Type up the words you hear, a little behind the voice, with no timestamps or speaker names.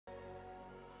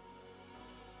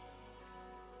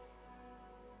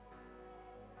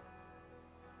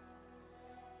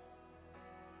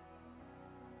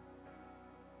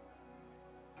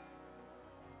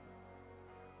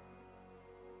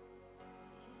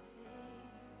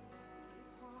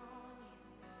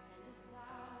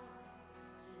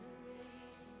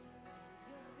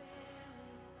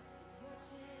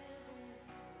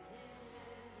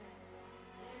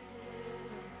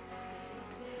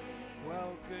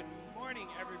Good morning,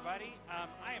 everybody.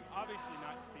 I am obviously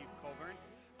not Steve Colburn.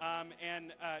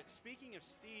 Speaking of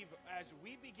Steve, as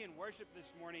we begin worship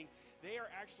this morning, they are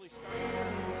actually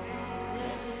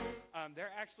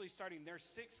starting their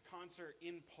sixth concert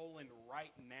in Poland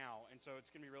right now. And so it's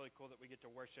going to be really cool that we get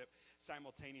to worship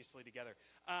simultaneously together.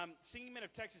 Singing Men of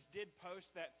Texas did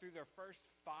post that through their first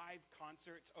 5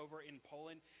 concerts over in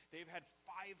Poland, they've had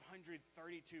 532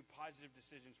 positive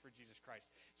decisions for Jesus Christ.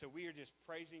 So we are just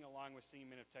praising along with Singing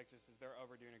Men of Texas as they're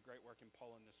over doing a great work in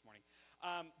Poland this morning.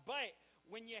 But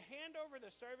when you hand over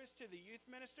the service to the youth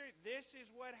minister, this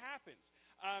is what happens.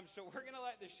 So we're going to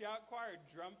let the shout choir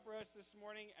drum for us this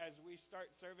morning as we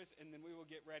start service, and then we will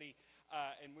get ready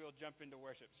and we'll jump into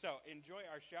worship. So enjoy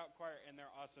our shout choir and their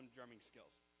awesome drumming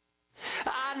skills.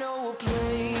 I know a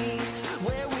place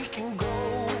where we can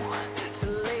go to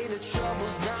lay the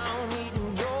troubles down,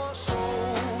 eating your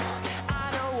soul.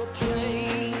 I know a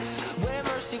place where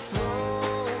mercy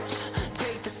flows,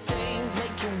 take the stains,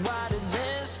 make you whiter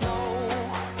than snow.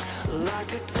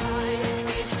 Like a tide,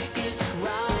 it is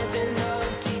rising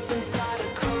up deep inside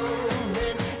a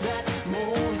current that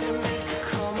moves and makes it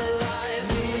come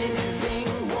alive.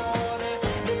 Living water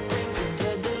that brings the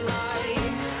dead to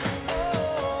life.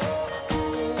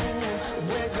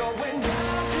 We're going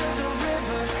down to the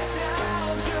river,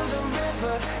 down to the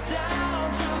river,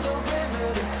 down to the river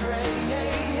to pray.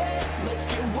 Let's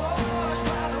get washed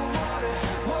by the water,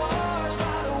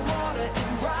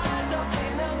 and rise up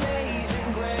in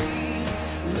amazing grace.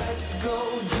 Let's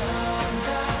go down,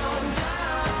 down,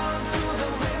 down to the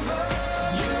river.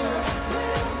 You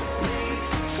will leave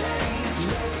change.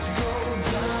 Let's go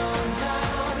down,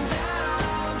 down,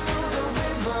 down to the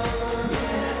river.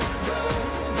 Never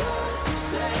the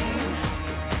same.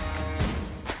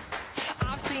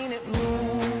 I've seen it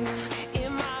move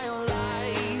in my own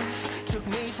life. Took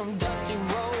me from dusty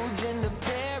roads into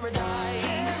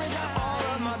paradise. All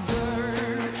of my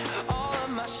dirt, all of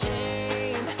my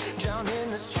shame, drowned in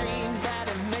the streams that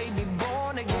have made me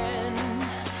born again.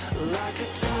 Like a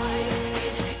tide,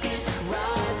 it is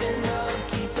rising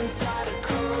up deep inside a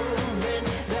current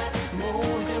that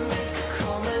moves and makes it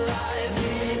come alive.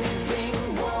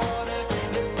 Living water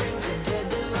that brings the dead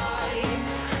to life.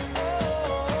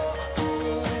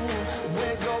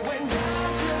 We're going down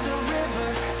to the river,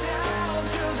 down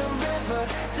to the river,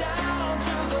 down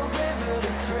to the river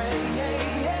to pray.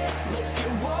 Let's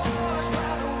get washed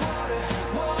by the water,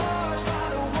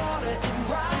 and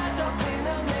rise up in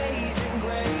amazing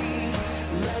grace.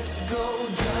 Let's go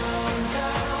down,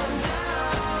 down,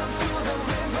 down to the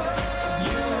river.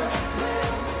 You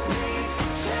will leave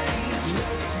change.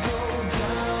 Let's go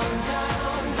down,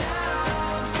 down,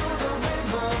 down to the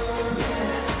river.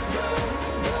 Never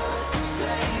the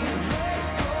same.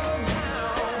 Let's go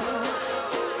down.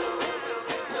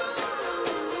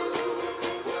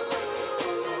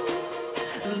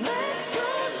 Let's go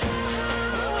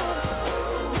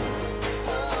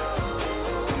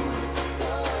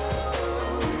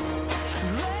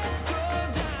Let's go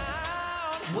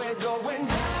down. We're going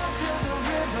down to the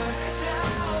river,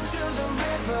 down to the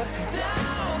river,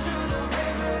 down to the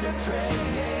river to pray.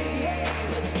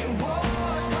 Let's get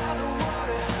washed by the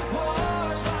water,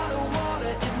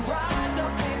 and rise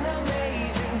up in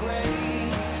amazing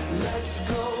grace. Let's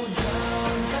go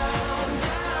down, down,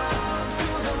 down to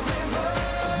the river.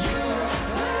 You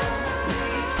will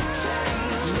leave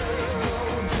change. Let's go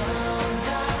down,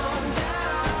 down,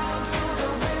 down to the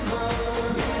river.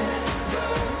 Never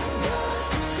the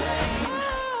same.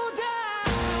 Oh, down.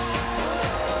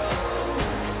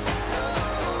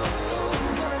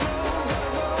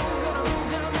 Gonna move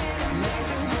down in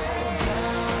amazing grace.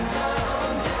 Down,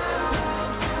 down, down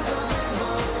to the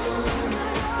river.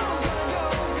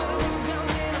 Gonna move down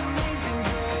in amazing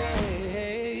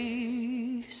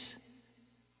grace.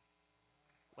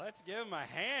 Let's give them a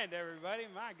hand, everybody.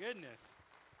 My goodness.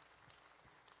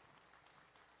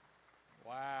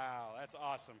 Wow, that's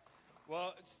awesome.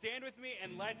 Well, stand with me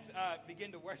and let's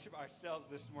begin to worship ourselves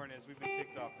this morning as we've been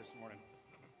kicked off this morning.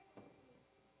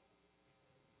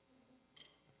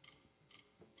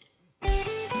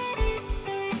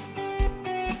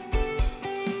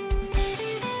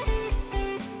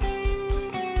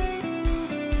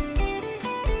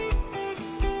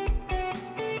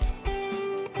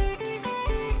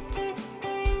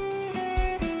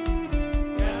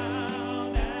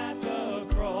 Down at the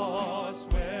cross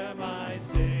where my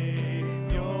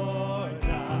Savior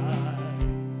died,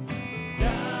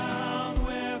 down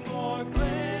where for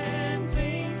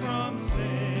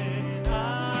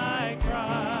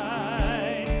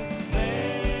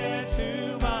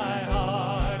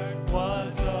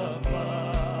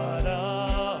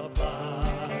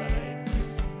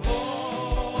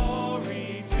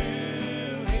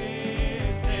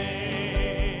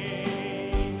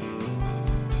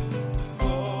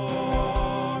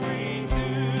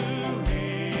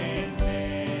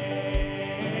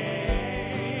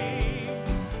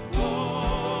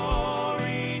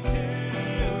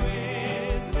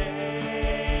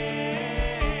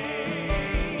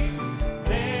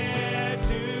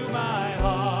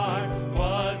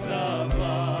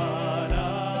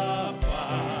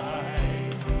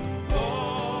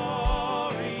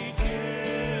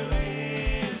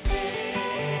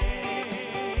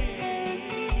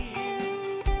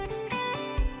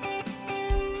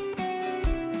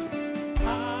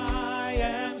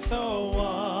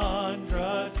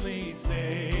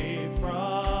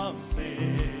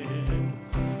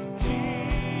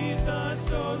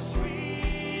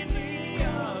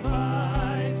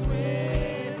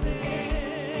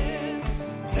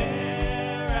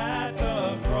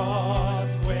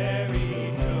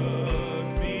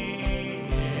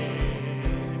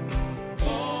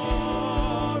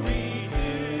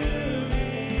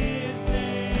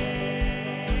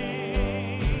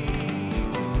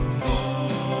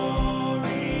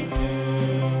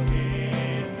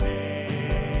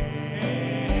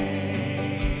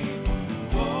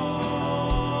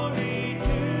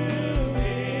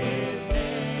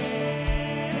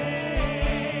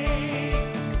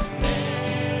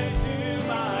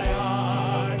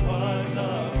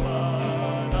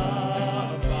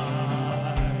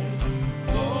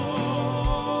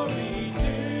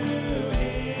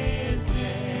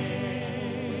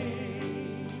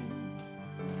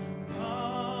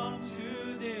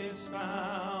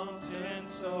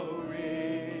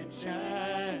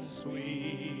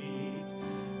sweet.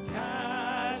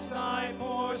 Cast thy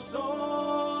poor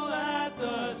soul at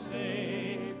the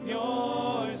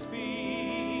Savior's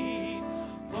feet.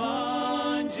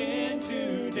 Plunge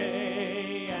into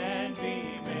day and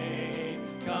be made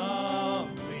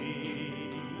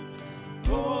complete.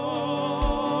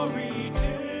 Glory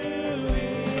to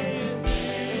his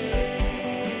name.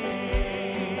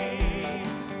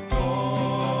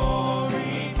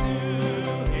 Glory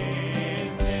to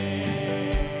his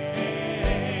name.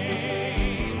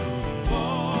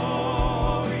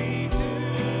 Glory to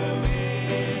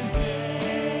his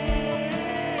name.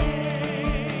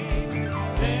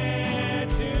 There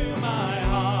to my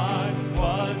heart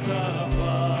was the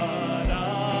blood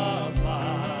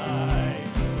applied.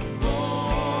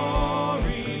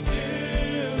 Glory to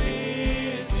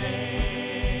his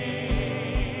name.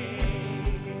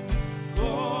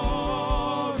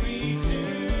 Glory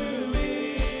to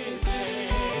his name.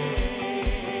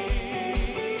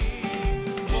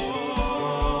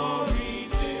 Glory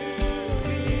to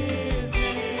his name.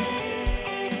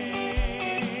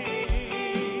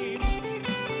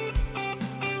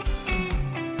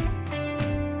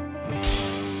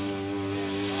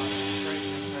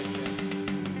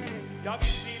 Y'all be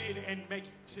seated and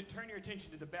turn your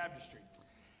attention to the baptistry.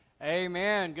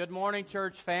 Amen. Good morning,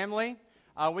 church family.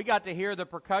 We got to hear the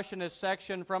percussionist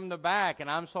section from the back, and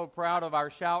I'm so proud of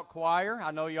our shout choir. I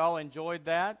know y'all enjoyed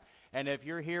that. And if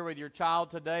you're here with your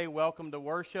child today, welcome to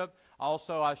worship.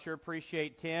 Also, I sure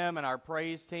appreciate Tim and our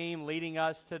praise team leading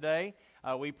us today.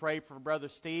 We pray for Brother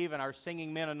Steve and our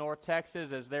singing men of North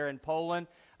Texas as they're in Poland.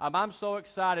 I'm so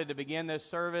excited to begin this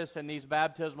service in these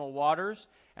baptismal waters.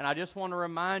 And I just want to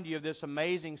remind you of this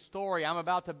amazing story. I'm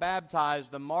about to baptize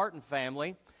the Martin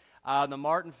family. The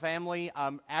Martin family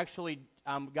actually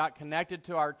got connected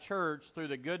to our church through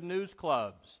the Good News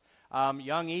Clubs.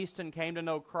 Young Easton came to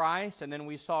know Christ, and then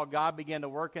we saw God begin to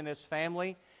work in this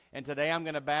family. And today I'm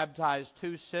going to baptize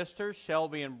two sisters,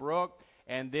 Shelby and Brooke,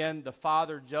 and then the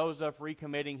father, Joseph,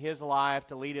 recommitting his life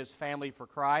to lead his family for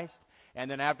Christ. And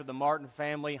then after the Martin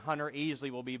family, Hunter Easley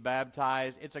will be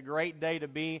baptized. It's a great day to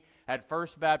be at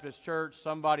First Baptist Church.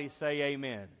 Somebody say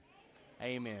amen.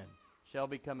 Amen.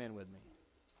 Shelby, come in with me.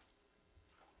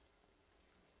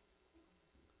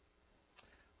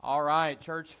 All right,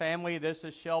 church family, this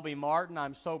is Shelby Martin.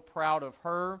 I'm so proud of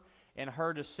her and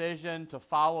her decision to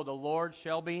follow the Lord.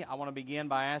 Shelby, I want to begin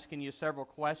by asking you several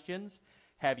questions.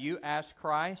 Have you asked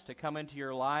Christ to come into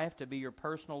your life to be your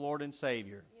personal Lord and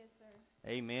Savior? Yes, sir.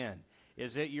 Amen.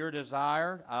 Is it your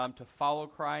desire to follow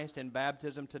Christ in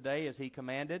baptism today as He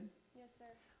commanded? Yes, sir.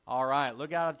 All right,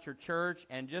 look out at your church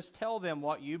and just tell them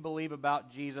what you believe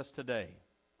about Jesus today.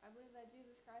 I believe that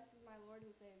Jesus Christ is my Lord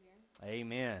and Savior.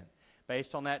 Amen.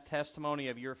 Based on that testimony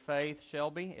of your faith,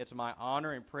 Shelby, it's my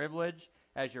honor and privilege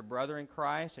as your brother in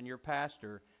Christ and your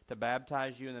pastor to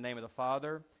baptize you in the name of the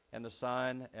Father and the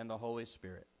Son and the Holy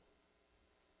Spirit.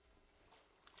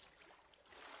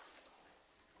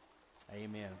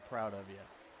 Amen. Proud of you.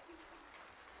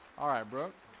 All right,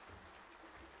 Brooke.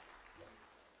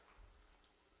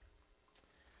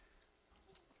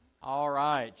 All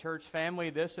right, church family,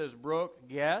 this is Brooke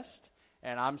Guest.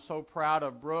 And I'm so proud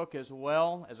of Brooke as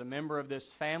well as a member of this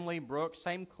family. Brooke,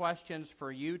 same questions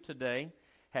for you today.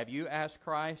 Have you asked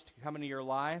Christ to come into your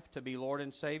life to be Lord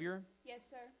and Savior? Yes,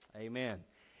 sir. Amen.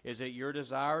 Is it your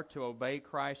desire to obey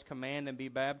Christ's command and be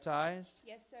baptized?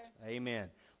 Yes, sir. Amen.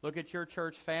 Look at your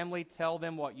church family. Tell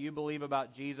them what you believe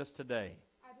about Jesus today.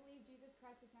 I believe Jesus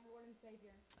Christ is my Lord and Savior.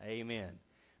 Amen.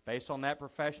 Based on that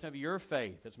profession of your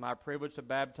faith, it's my privilege to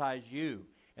baptize you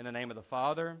in the name of the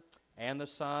Father, and the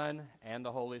Son, and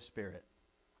the Holy Spirit.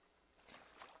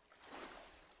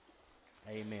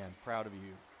 Amen. Proud of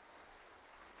you.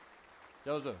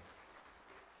 Joseph.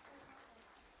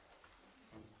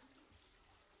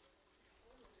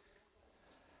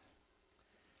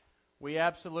 We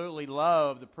absolutely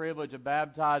love the privilege of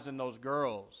baptizing those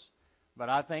girls. But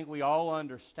I think we all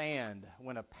understand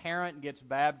when a parent gets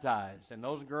baptized, and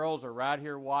those girls are right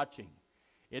here watching,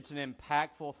 it's an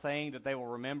impactful thing that they will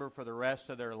remember for the rest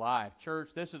of their life.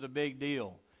 Church, this is a big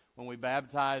deal when we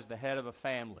baptize the head of a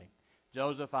family.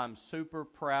 Joseph, I'm super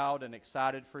proud and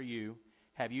excited for you.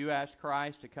 Have you asked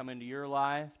Christ to come into your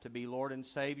life to be Lord and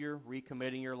Savior,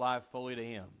 recommitting your life fully to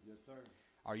Him? Yes, sir.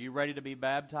 Are you ready to be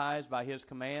baptized by His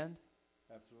command?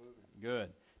 Absolutely. Good.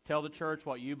 Tell the church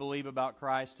what you believe about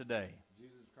Christ today.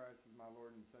 Jesus Christ is my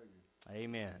Lord and Savior.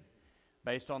 Amen.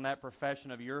 Based on that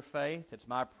profession of your faith, it's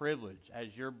my privilege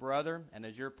as your brother and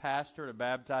as your pastor to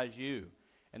baptize you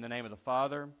in the name of the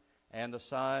Father and the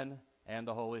Son and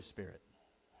the Holy Spirit.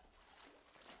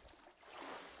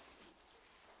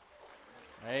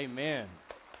 Amen.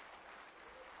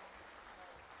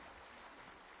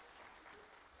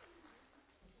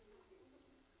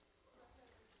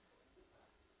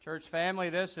 Church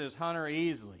family, this is Hunter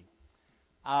Easley.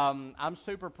 I'm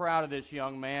super proud of this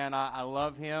young man. I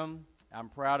love him. I'm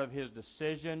proud of his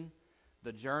decision,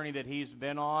 the journey that he's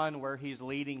been on, where he's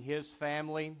leading his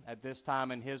family at this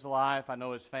time in his life. I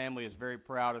know his family is very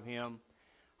proud of him.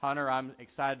 Hunter, I'm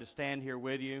excited to stand here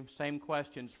with you. Same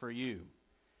questions for you.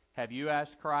 Have you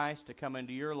asked Christ to come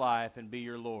into your life and be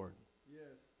your Lord? Yes.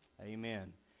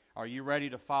 Amen. Are you ready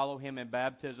to follow him in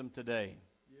baptism today?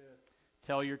 Yes.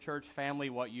 Tell your church family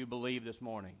what you believe this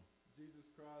morning. Jesus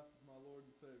Christ is my Lord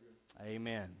and Savior.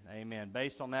 Amen. Amen.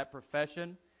 Based on that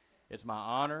profession, it's my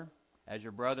honor as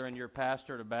your brother and your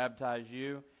pastor to baptize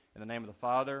you in the name of the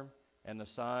Father and the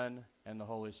Son and the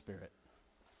Holy Spirit.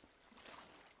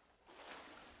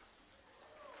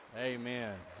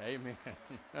 Amen. Amen.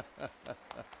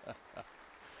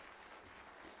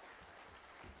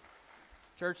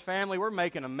 Church family, we're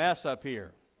making a mess up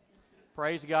here.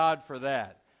 Praise God for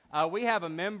that. We have a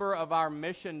member of our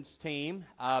missions team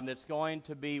that's going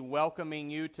to be welcoming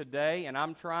you today, and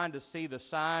I'm trying to see the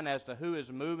sign as to who is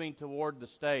moving toward the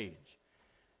stage.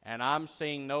 And I'm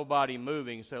seeing nobody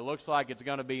moving, so it looks like it's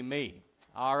going to be me.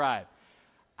 All right.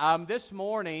 This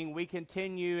morning, we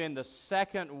continue in the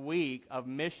second week of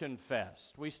Mission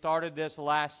Fest. We started this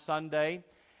last Sunday,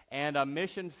 and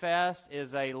Mission Fest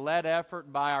is a led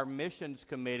effort by our missions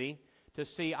committee to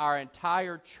see our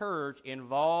entire church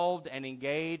involved and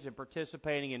engaged and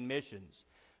participating in missions.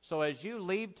 So as you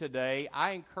leave today,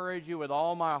 I encourage you with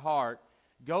all my heart,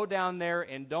 go down there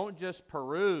and don't just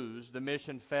peruse the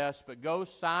Mission Fest, but go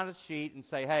sign a sheet and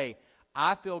say, hey,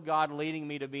 I feel God leading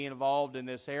me to be involved in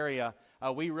this area.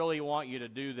 We really want you to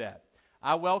do that.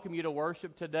 I welcome you to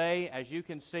worship today. As you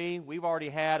can see, we've already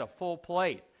had a full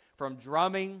plate from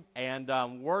drumming and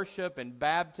worship and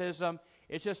baptism.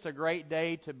 It's just a great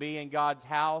day to be in God's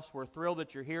house. We're thrilled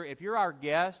that you're here. If you're our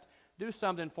guest, do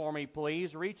something for me,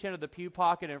 please. Reach into the pew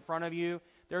pocket in front of you.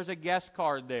 There's a guest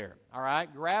card there, all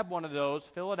right? Grab one of those,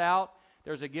 fill it out.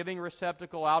 There's a giving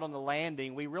receptacle out on the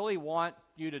landing. We really want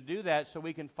you to do that so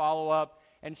we can follow up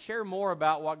and share more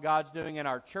about what God's doing in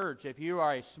our church. If you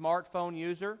are a smartphone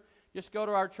user, just go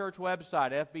to our church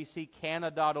website,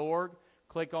 fbccana.org.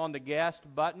 Click on the guest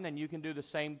button, and you can do the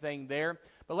same thing there.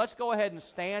 But let's go ahead and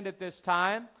stand at this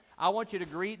time. I want you to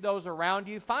greet those around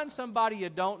you. Find somebody you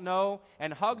don't know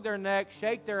and hug their neck,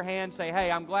 shake their hand, say, hey,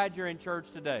 I'm glad you're in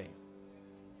church today.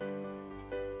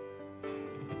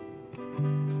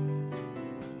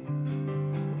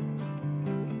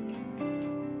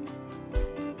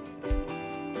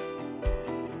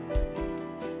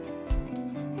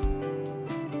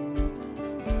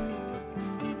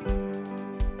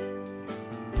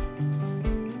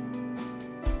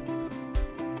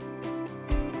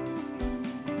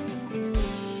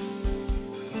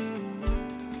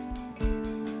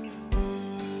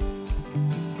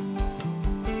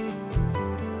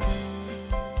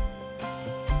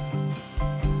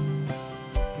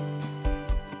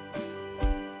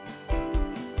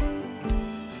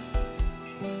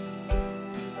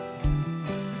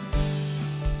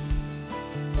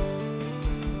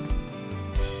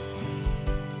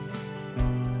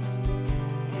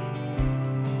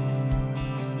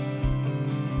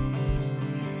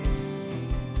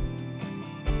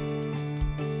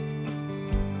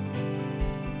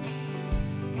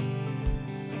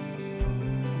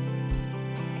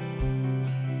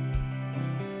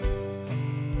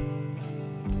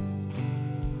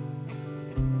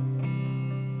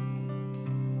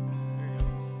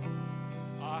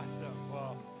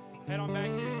 Head on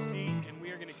back to your seat, and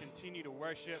we are going to continue to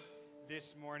worship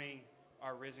this morning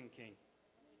our risen King.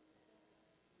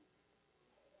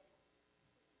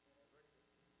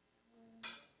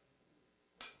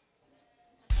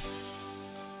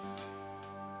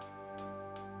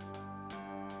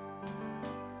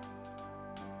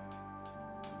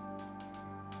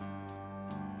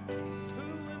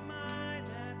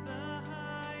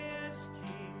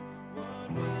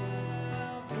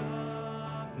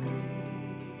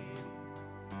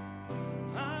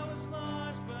 I was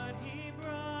lost, but he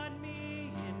brought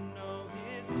me in. No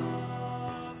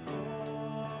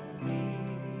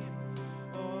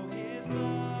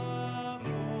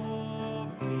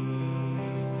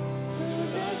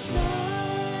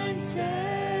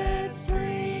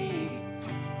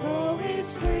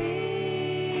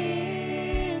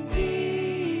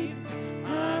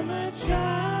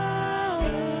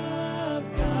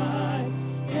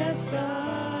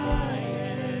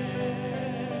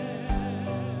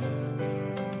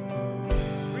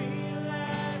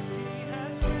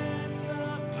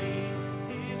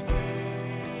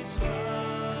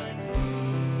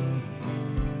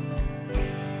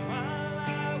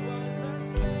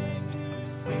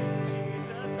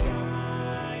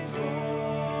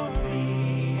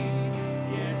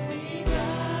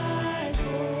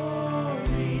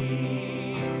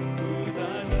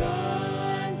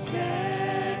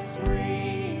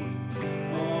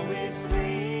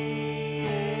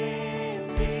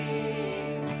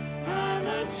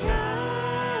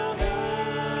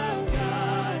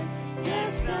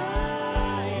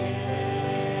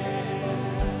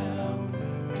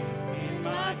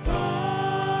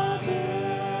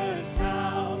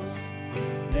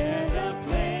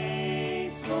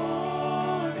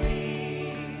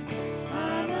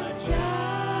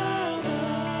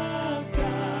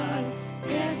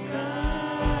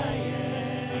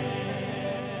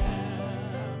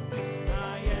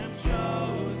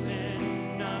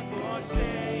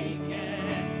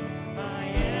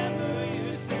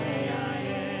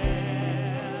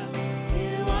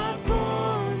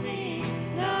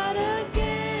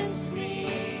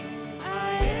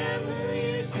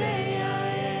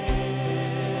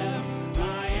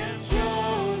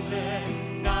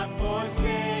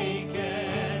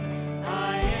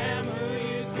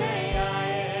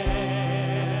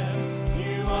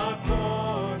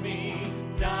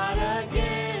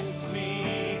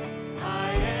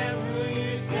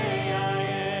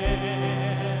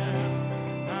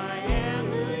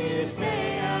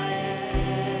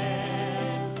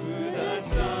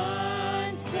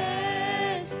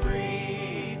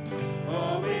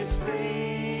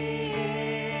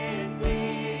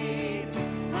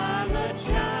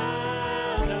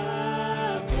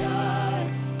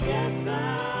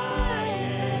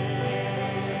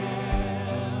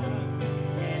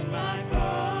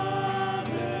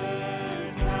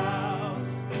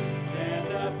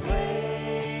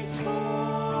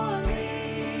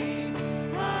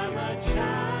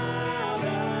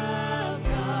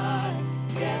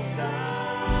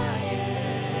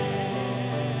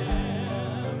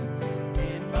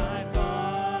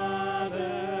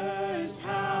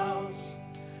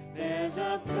There's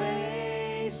a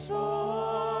place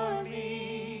for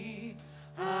me.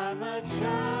 I'm a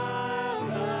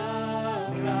child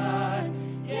of God.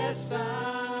 Yes,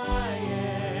 I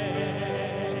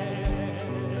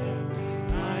am.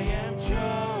 I am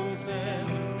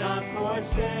chosen, not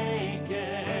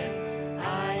forsaken.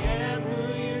 I am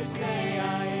who you say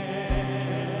I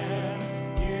am.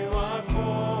 You are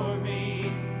for me,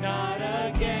 not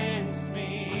against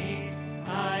me.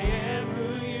 I am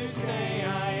who you say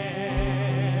I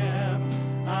am.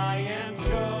 I am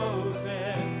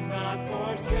chosen, not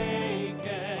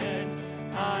forsaken.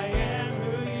 I am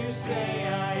who you say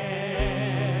I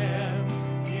am.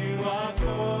 You are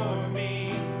for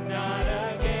me, not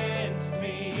against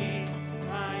me.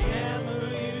 I am who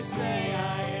you say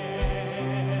I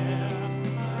am.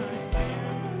 I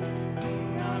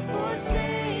am not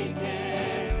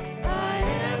forsaken. I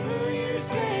am who you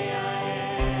say I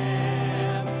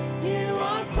am. You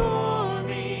are for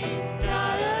me,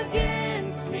 not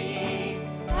against me.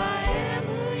 I am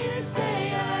who you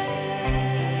say I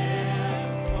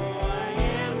am. Oh, I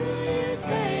am who you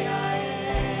say I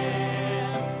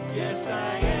am. Yes,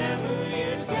 I am who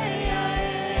you say I am.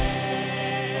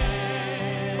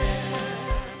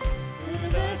 Who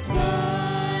the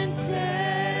Son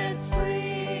sets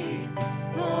free,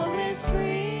 oh, is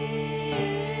free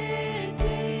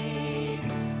indeed.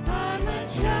 I'm a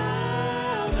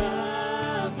child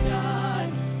of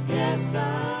God. Yes,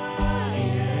 I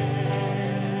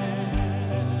am.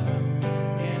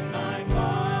 In my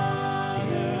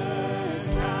Father's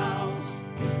house,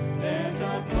 there's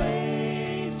a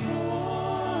place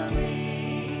for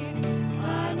me.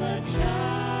 I'm a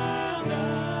child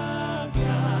of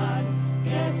God.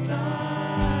 Yes,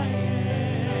 I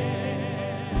am.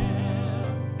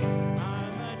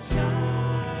 I'm a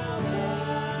child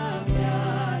of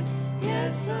God.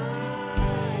 Yes, I am.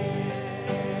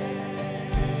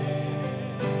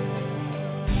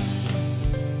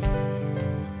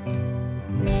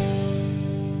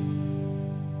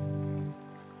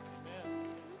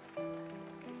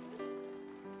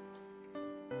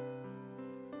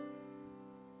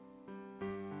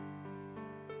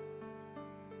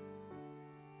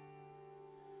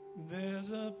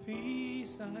 There's a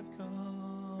peace I've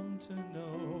come to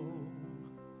know,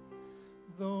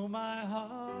 though my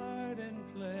heart and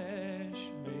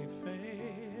flesh may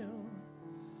fail.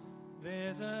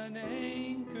 There's an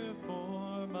anchor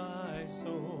for my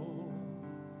soul.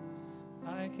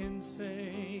 I can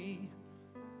say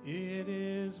it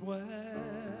is well.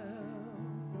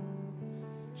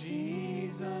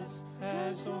 Jesus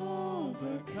has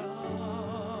overcome,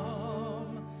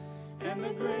 and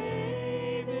the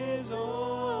grave is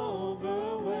overwhelmed.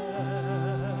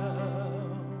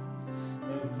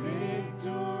 The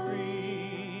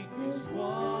victory is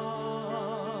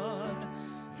won.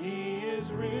 He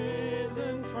is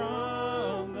risen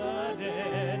from the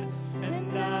dead,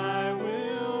 and I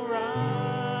will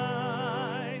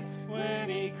rise when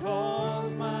he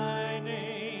calls my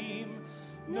name.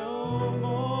 No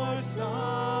more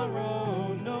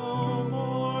sorrow, no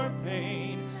more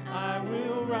pain. I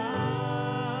will rise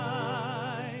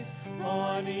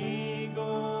on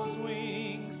eagle's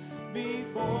wings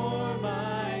before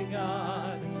my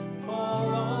God.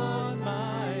 Fall on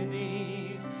my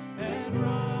knees and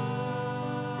rise.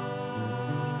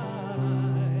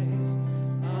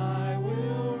 I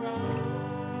will rise.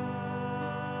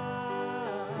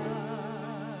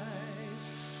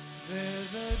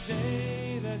 There's a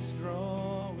day that's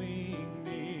drawing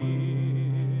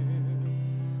near,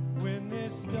 when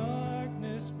this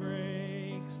darkness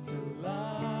breaks to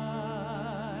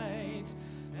light,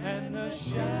 and the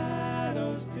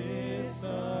shadows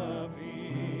disappear,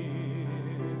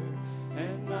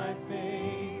 and my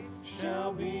faith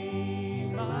shall be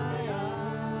my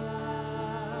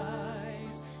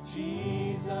eyes.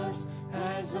 Jesus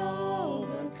has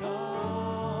overcome,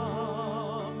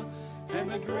 and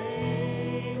the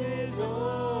grave is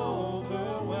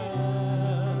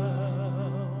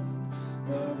overwhelmed.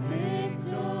 The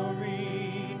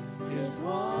victory is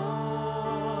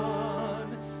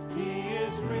won. He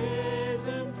is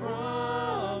risen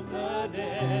from the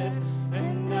dead,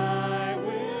 and I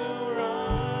will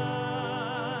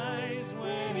rise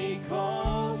when he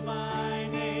calls my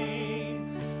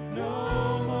name.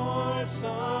 No more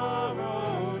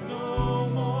sorrow, no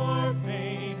more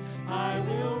pain. I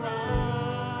will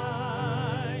rise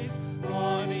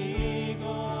on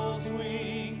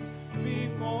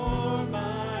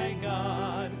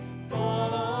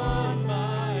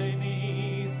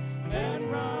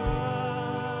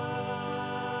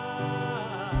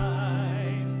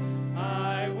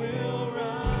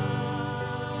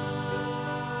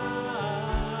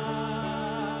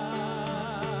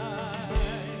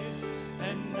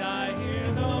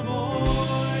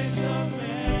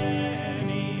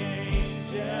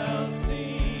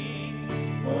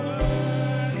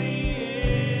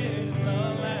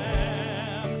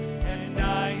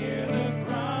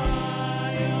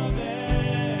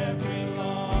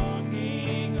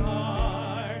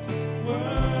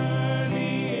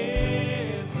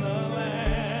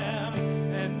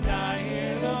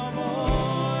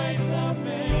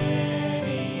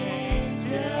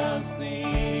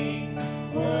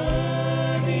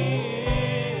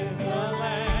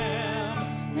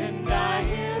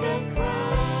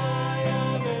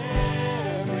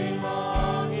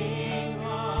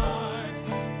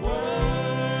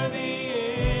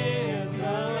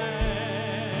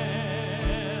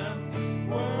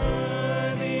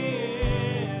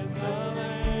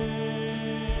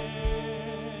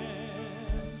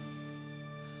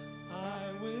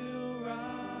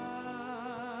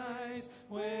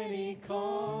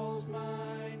calls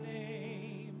my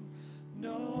name.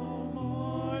 No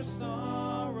more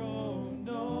sorrow,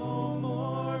 no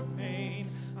more pain.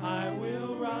 I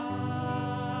will rise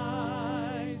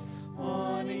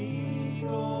on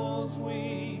eagle's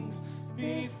wings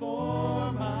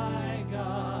before my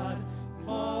God,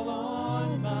 fall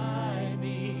on my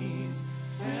knees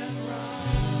and rise.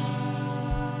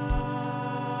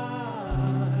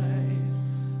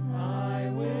 I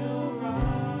will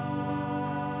rise.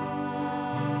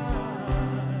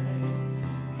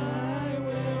 I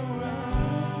will rise.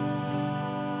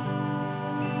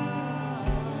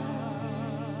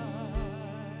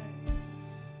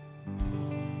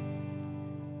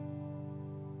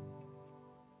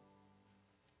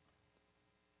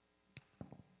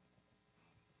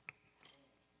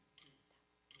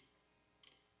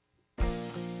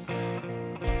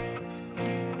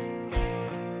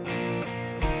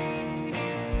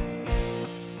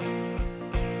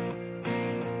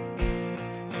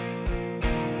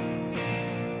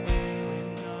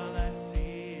 When all I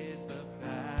see is the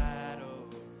battle,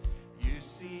 you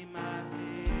see my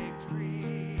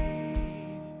victory.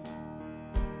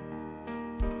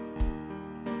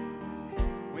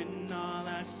 When all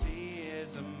I see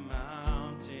is a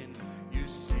mountain, you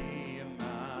see a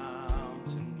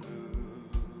mountain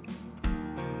move.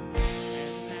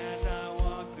 And as I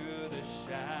walk through the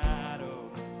shadow,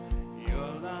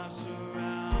 your love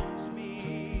surrounds me.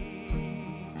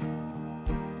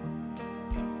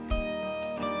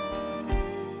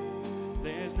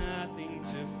 There's nothing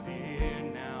to fear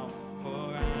now,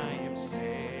 for I am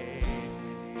safe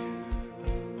with you.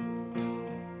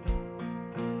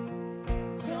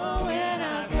 So when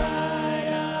I fight,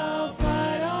 I'll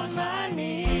fight on my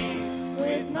knees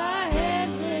with my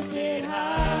hands lifted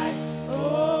high.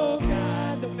 Oh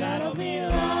God, the battle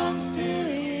belongs to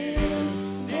you.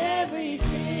 And every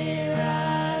fear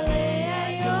I lay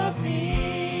at your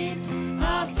feet.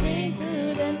 I'll sing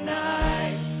through the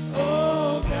night.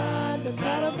 Oh God, the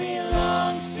battle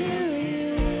belongs to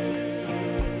you.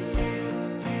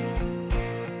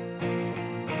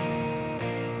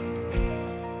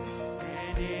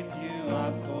 And if you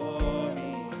are for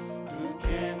me, who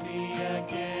can be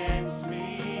against me?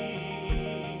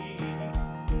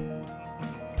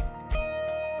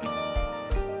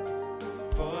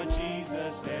 For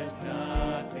Jesus, there's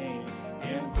nothing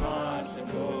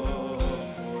impossible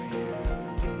for you.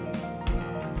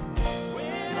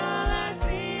 When all I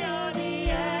see are the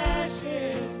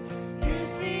ashes, you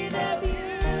see the beauty.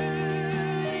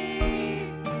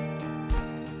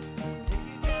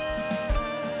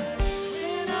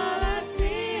 When all I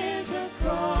see is a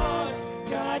cross,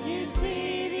 God, you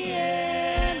see the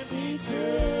empty tomb.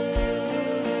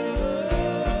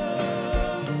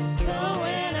 So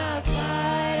when I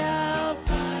fight, I'll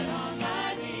fight on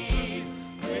my knees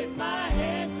with my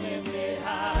hands lifted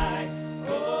high.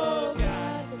 Oh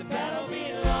God, the battle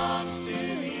belongs to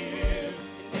you.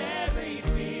 And every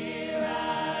fear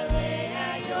I lay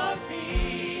at your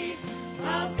feet.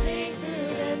 I'll sing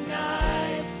through the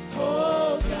night.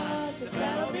 Oh God, the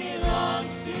battle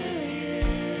belongs to you.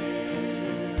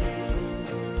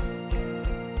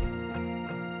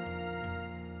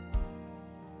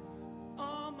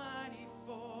 Almighty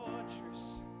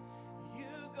fortress,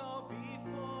 you go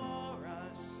before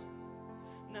us.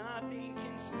 Nothing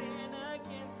can stand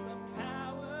against the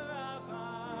power of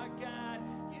our God.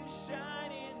 You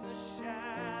shine in the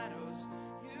shadows,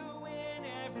 you win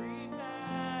every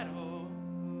battle.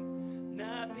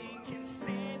 Nothing can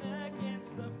stand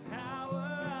against the power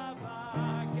of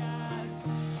our God.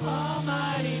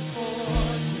 Almighty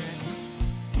fortress,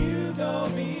 you go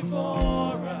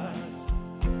before us.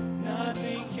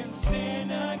 Nothing can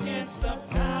stand against the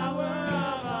power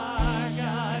of our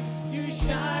God. You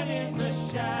shine in the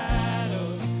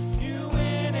shadows, you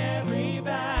win every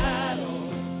battle.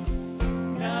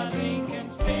 Nothing can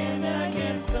stand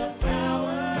against the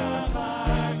power of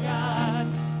our God.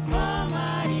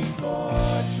 Almighty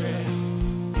fortress,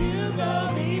 you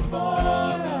go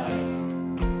before us.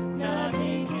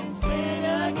 Nothing can stand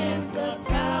against the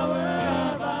power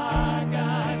of our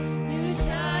God. You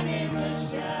shine in the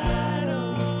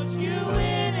shadows, you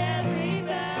win every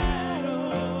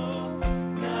battle.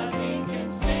 Nothing can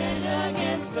stand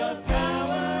against the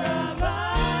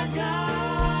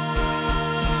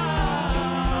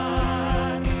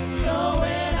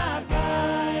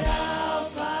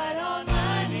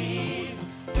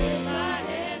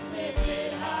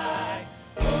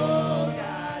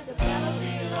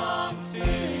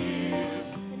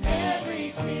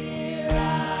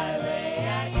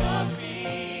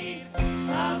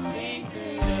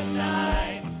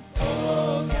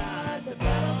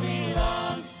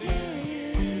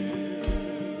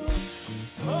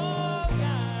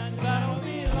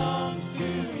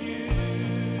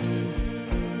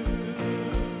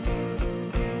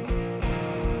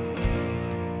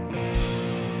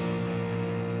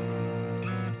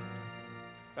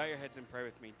Bow your heads and pray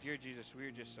with me. Dear Jesus, we are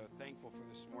just so thankful for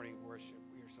this morning of worship.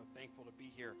 We are so thankful to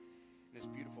be here in this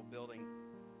beautiful building,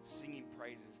 singing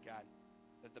praises, God,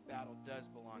 that the battle does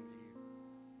belong to you.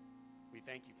 We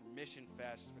thank you for Mission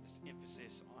Fest, for this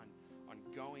emphasis on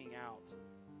going out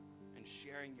and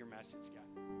sharing your message,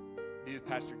 God. Be with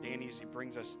Pastor Danny as he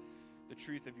brings us the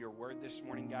truth of your word this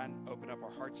morning, God. Open up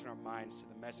our hearts and our minds to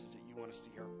the message that you want us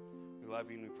to hear. We love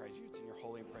you and we praise you. It's in your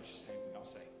holy and precious name we all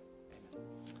say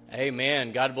amen.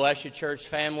 Amen. God bless you, church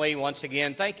family. Once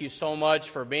again, thank you so much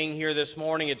for being here this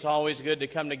morning. It's always good to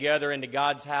come together into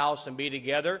God's house and be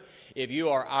together. If you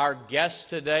are our guest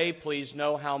today, please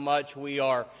know how much we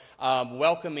are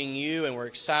welcoming you, and we're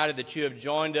excited that you have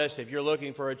joined us. If you're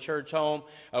looking for a church home,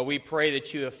 we pray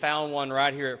that you have found one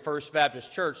right here at First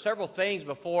Baptist Church. Several things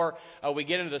before we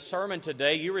get into the sermon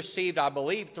today. You received, I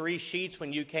believe, 3 sheets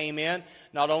when you came in.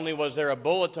 Not only was there a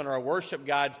bulletin or a worship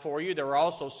guide for you, there were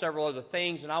also several other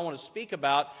things, and I want to speak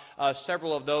about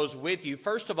several of those with you.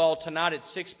 First of all, tonight at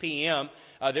 6 p.m.,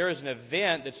 there is an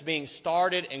event that's being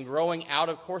started and growing out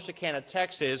of Corsicana,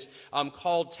 Texas,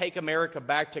 called Take America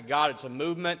Back to God. It's a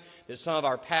movement that some of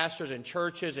our pastors and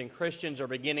churches and Christians are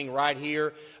beginning right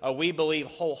here. We believe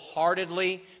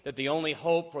wholeheartedly that the only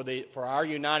hope for our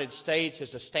United States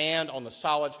is to stand on the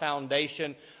solid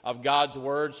foundation of God's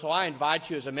Word. So I invite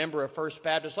you as a member of First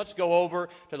Baptist, let's go over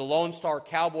to the Lone Star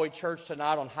Cowboy Church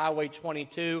tonight on Highway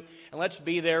 22, and let's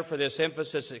be there for this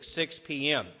emphasis at 6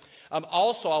 p.m.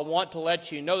 Also, I want to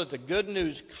let you know that the Good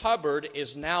News Cupboard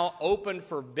is now open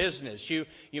for business. You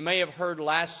may have heard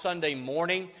last Sunday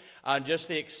morning just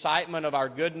the excitement of our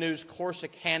Good News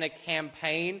Corsicana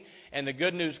campaign. And the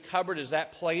Good News Cupboard is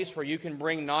that place where you can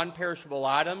bring non-perishable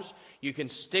items. You can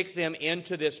stick them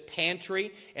into this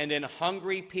pantry, and then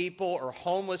hungry people or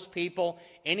homeless people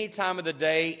any time of the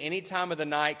day, any time of the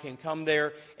night can come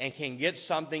there and can get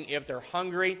something if they're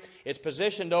hungry. It's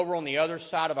positioned over on the other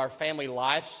side of our Family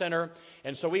Life Center.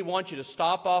 And so we want you to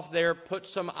stop off there, put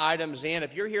some items in.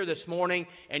 If you're here this morning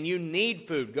and you need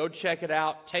food, go check it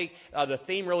out. The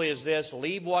theme really is this: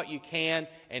 leave what you can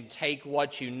and take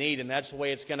what you need. And that's the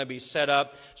way it's going to be set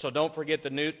up. So don't forget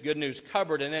the Good News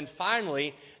Cupboard. And then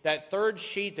finally, that third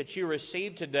sheet that you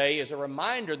received today is a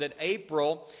reminder that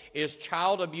April is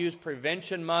Child Abuse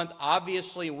Prevention Month.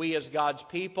 Obviously, we as God's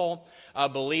people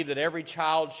believe that every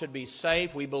child should be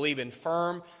safe. We believe in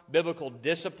firm biblical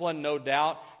discipline, no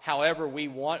doubt. However, we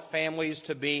want families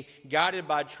to be guided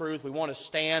by truth. We want to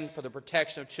stand for the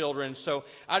protection of children. So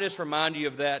I just remind you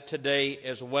of that today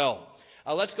as well.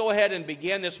 Let's go ahead and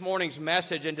begin this morning's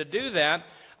message. And to do that,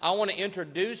 I want to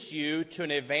introduce you to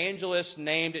an evangelist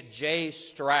named Jay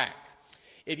Strack.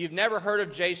 If you've never heard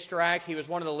of Jay Strack, he was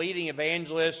one of the leading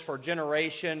evangelists for a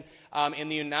generation in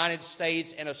the United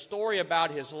States. And a story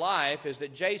about his life is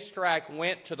that Jay Strack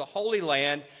went to the Holy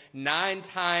Land 9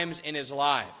 times in his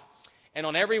life. And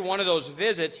on every one of those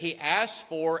visits, he asked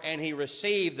for and he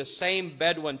received the same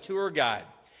Bedouin tour guide.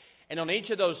 And on each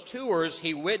of those tours,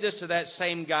 he witnessed to that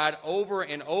same guide over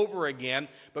and over again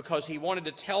because he wanted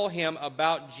to tell him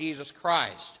about Jesus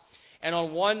Christ. And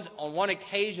on one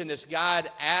occasion, this guide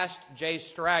asked Jay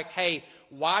Strack, "Hey,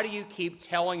 why do you keep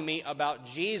telling me about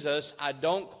Jesus? I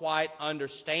don't quite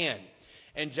understand."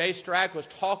 And Jay Strack was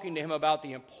talking to him about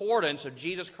the importance of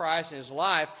Jesus Christ in his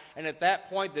life. And at that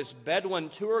point, this Bedouin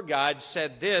tour guide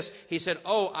said this. He said,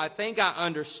 "Oh, I think I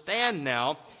understand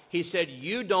now." He said,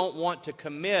 "You don't want to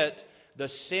commit the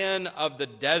sin of the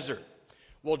desert."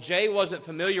 Well, Jay wasn't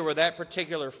familiar with that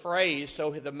particular phrase, so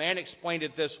the man explained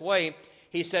it this way.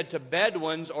 He said, to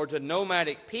Bedouins or to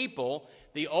nomadic people,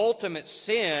 the ultimate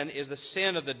sin is the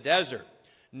sin of the desert,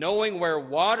 knowing where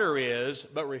water is,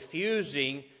 but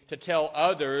refusing to tell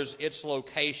others its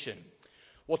location.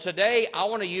 Well, today I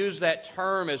want to use that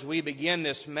term as we begin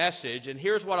this message, and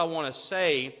here's what I want to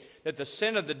say, that the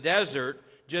sin of the desert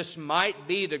just might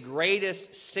be the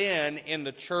greatest sin in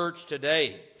the church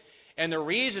today. And the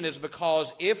reason is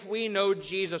because if we know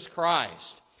Jesus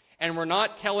Christ, and we're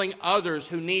not telling others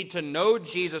who need to know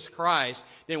Jesus Christ,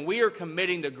 then we are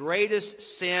committing the greatest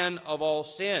sin of all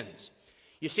sins.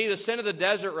 You see, the sin of the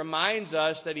desert reminds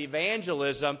us that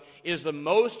evangelism is the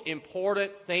most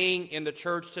important thing in the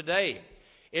church today.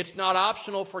 It's not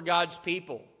optional for God's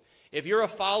people. If you're a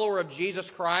follower of Jesus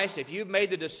Christ, if you've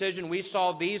made the decision we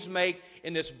saw these make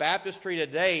in this baptistry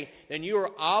today, then you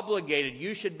are obligated,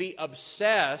 you should be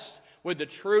obsessed with the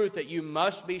truth that you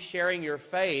must be sharing your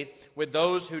faith with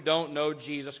those who don't know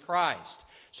Jesus Christ.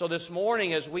 So this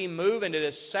morning, as we move into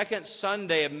this second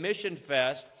Sunday of Mission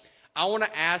Fest, I want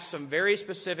to ask some very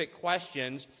specific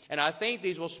questions, and I think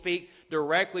these will speak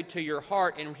directly to your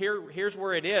heart. And here's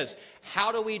where it is.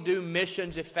 How do we do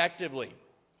missions effectively?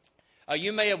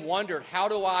 You may have wondered, how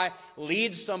do I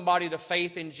lead somebody to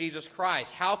faith in Jesus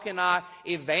Christ? How can I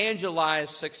evangelize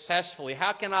successfully?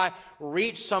 How can I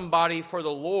reach somebody for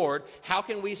the Lord? How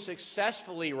can we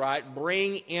successfully,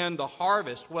 bring in the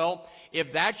harvest? Well,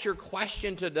 if that's your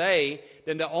question today,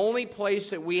 then the only place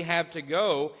that we have to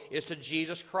go is to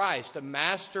Jesus Christ, the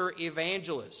master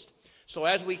evangelist. So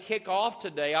as we kick off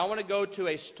today, I want to go to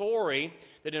a story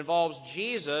that involves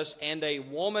Jesus and a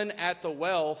woman at the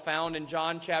well found in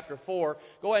John chapter 4.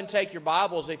 Go ahead and take your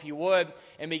Bibles, if you would,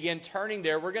 and begin turning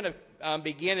there. We're going to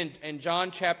begin in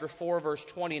John chapter 4, verse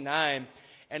 29.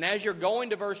 And as you're going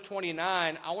to verse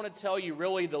 29, I want to tell you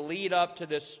really the lead up to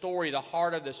this story, the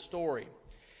heart of this story.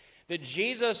 That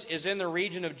Jesus is in the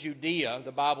region of Judea,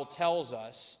 the Bible tells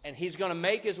us, and he's going to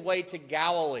make his way to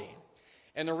Galilee.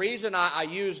 And the reason I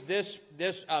use this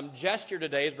gesture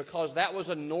today is because that was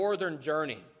a northern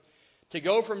journey. To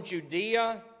go from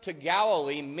Judea to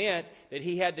Galilee meant that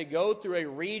he had to go through a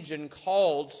region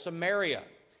called Samaria.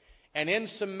 And in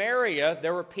Samaria,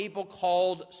 there were people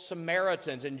called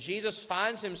Samaritans. And Jesus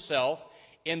finds himself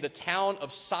in the town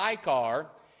of Sychar.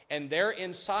 And there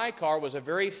in Sychar was a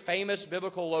very famous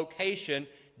biblical location,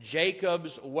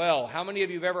 Jacob's Well. How many of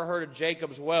you have ever heard of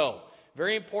Jacob's Well?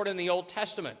 Very important in the Old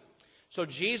Testament. So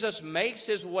Jesus makes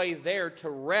his way there to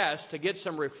rest, to get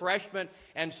some refreshment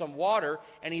and some water,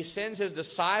 and he sends his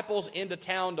disciples into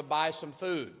town to buy some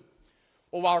food.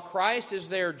 Well, while Christ is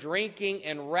there drinking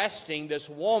and resting, this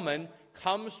woman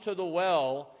comes to the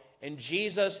well, and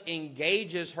Jesus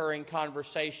engages her in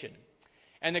conversation.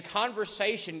 And the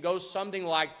conversation goes something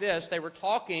like this. They were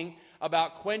talking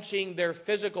about quenching their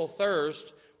physical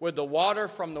thirst with the water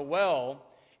from the well.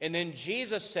 And then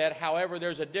Jesus said, however,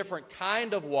 there's a different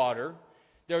kind of water.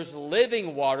 There's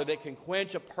living water that can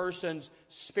quench a person's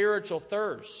spiritual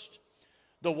thirst.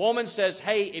 The woman says,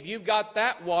 hey, if you've got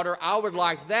that water, I would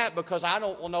like that because I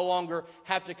will no longer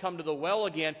have to come to the well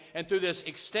again. And through this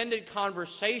extended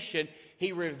conversation,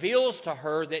 he reveals to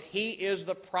her that he is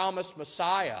the promised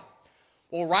Messiah.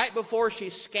 Well, right before she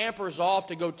scampers off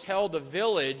to go tell the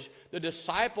village, the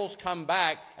disciples come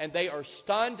back and they are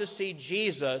stunned to see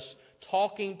Jesus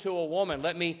talking to a woman.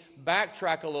 Let me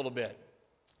backtrack a little bit.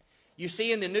 You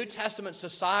see, in the New Testament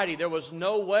society, there was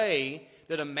no way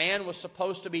that a man was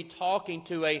supposed to be talking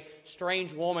to a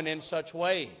strange woman in such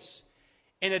ways.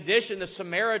 In addition, the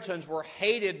Samaritans were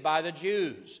hated by the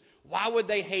Jews. Why would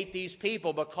they hate these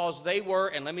people? Because they were,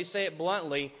 and let me say it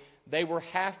bluntly, they were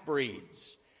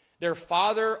half-breeds. Their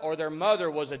father or their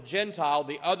mother was a Gentile,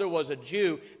 the other was a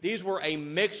Jew. These were a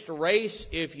mixed race,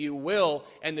 if you will,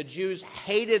 and the Jews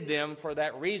hated them for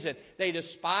that reason. They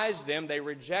despised them, they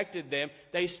rejected them,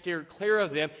 they steered clear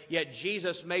of them, yet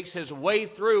Jesus makes his way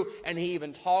through and he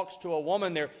even talks to a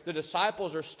woman there. The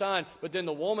disciples are stunned, but then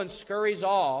the woman scurries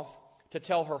off to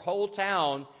tell her whole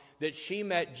town that she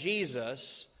met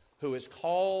Jesus, who is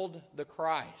called the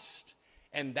Christ.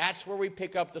 And that's where we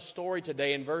pick up the story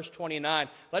today in verse 29.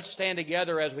 Let's stand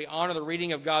together as we honor the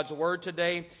reading of God's Word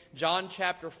today. John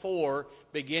chapter 4,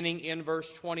 beginning in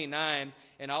verse 29.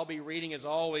 And I'll be reading, as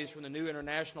always, from the New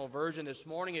International Version this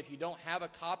morning. If you don't have a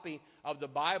copy of the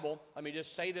Bible, let me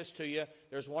just say this to you.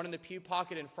 There's one in the pew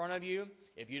pocket in front of you.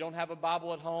 If you don't have a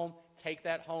Bible at home, take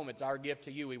that home. It's our gift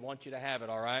to you. We want you to have it,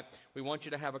 all right? We want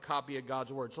you to have a copy of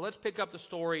God's Word. So let's pick up the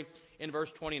story in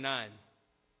verse 29.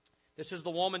 This is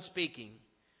the woman speaking.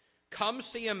 Come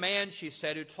see a man, she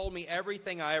said, who told me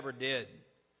everything I ever did.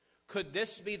 Could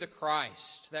this be the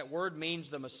Christ? That word means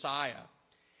the Messiah.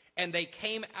 And they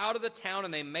came out of the town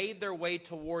and they made their way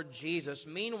toward Jesus.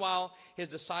 Meanwhile, his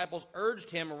disciples urged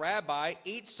him, Rabbi,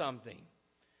 eat something.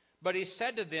 But he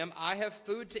said to them, I have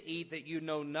food to eat that you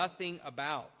know nothing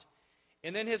about.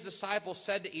 And then his disciples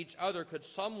said to each other, could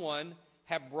someone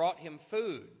have brought him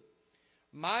food?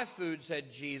 My food, said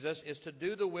Jesus, is to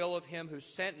do the will of him who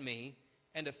sent me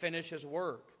and to finish his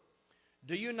work.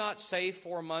 Do you not say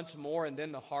 4 months more and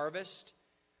then the harvest?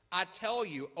 I tell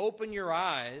you, open your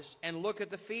eyes and look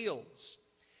at the fields.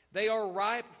 They are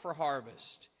ripe for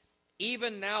harvest.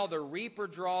 Even now the reaper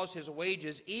draws his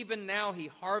wages. Even now he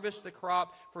harvests the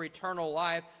crop for eternal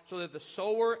life, so that the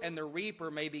sower and the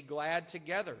reaper may be glad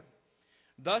together.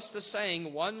 Thus the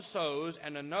saying, one sows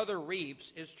and another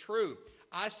reaps, is true.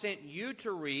 I sent you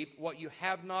to reap what you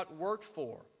have not worked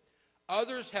for.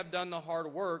 Others have done the hard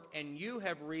work, and you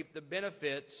have reaped the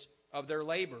benefits of their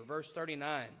labor. Verse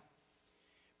 39.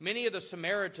 Many of the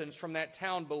Samaritans from that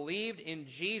town believed in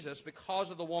Jesus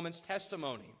because of the woman's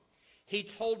testimony. He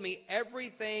told me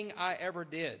everything I ever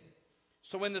did.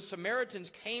 So when the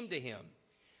Samaritans came to him,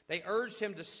 they urged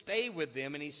him to stay with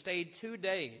them, and he stayed 2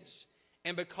 days.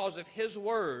 And because of his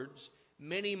words,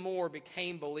 many more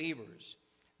became believers.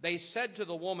 They said to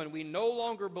the woman, "We no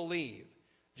longer believe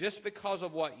just because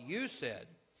of what you said.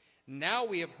 Now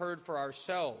we have heard for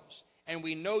ourselves, and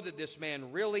we know that this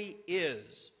man really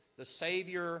is the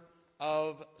Savior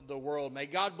of the world." May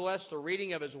God bless the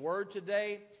reading of His Word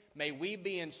today. May we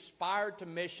be inspired to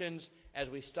missions as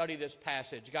we study this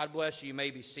passage. God bless you. You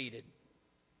may be seated.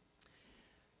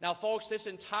 Now, folks, this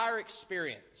entire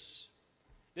experience,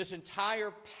 this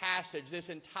entire passage, this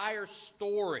entire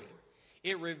story,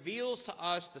 it reveals to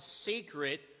us the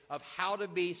secret of how to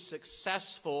be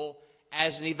successful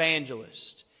as an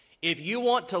evangelist. If you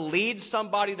want to lead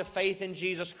somebody to faith in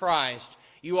Jesus Christ,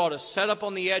 you ought to sit up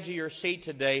on the edge of your seat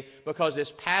today, because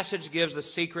this passage gives the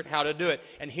secret how to do it.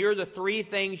 And here are the three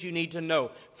things you need to know.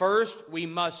 First, we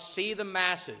must see the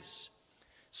masses.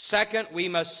 Second, we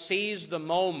must seize the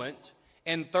moment.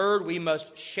 And third, we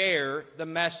must share the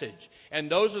message. And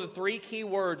those are the three key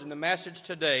words in the message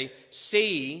today: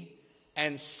 see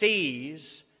and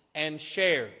seize and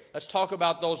share. Let's talk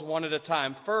about those one at a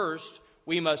time. First,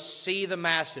 we must see the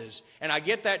masses. And I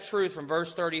get that truth from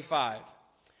verse 35.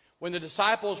 When the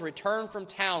disciples return from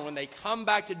town, when they come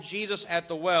back to Jesus at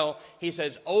the well, He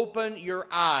says, "Open your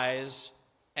eyes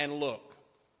and look."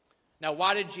 Now,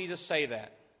 why did Jesus say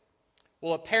that?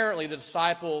 Well, apparently the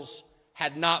disciples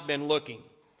had not been looking.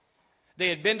 They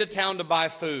had been to town to buy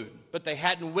food, but they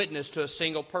hadn't witnessed to a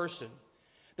single person.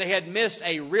 They had missed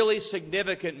a really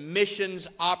significant missions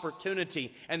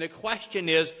opportunity. And the question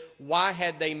is, why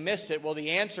had they missed it? Well,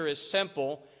 the answer is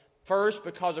simple. First,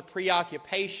 because of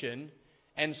preoccupation,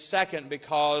 and second,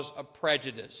 because of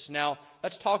prejudice. Now,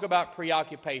 let's talk about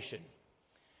preoccupation.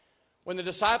 When the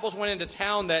disciples went into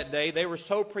town that day, they were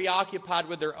so preoccupied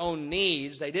with their own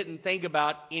needs, they didn't think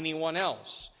about anyone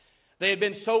else. They had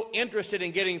been so interested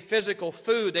in getting physical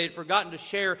food, they had forgotten to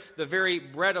share the very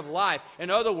bread of life. In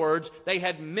other words, they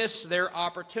had missed their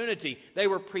opportunity. They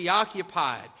were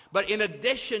preoccupied. But in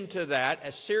addition to that,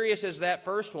 as serious as that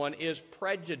first one, is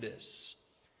prejudice.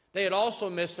 They had also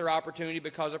missed their opportunity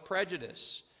because of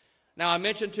prejudice. Now, I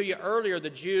mentioned to you earlier, the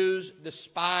Jews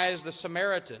despised the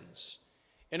Samaritans.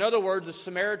 In other words, the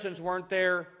Samaritans weren't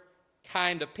their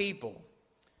kind of people.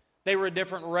 They were a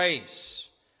different race,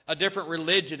 a different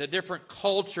religion, a different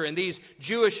culture. And these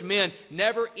Jewish men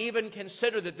never even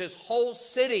considered that this whole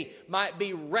city might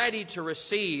be ready to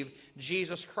receive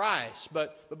Jesus Christ.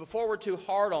 But before we're too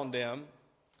hard on them,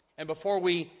 and before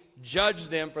we judge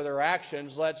them for their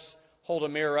actions, let's hold a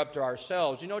mirror up to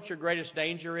ourselves. You know what your greatest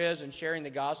danger is in sharing the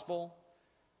gospel?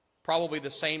 Probably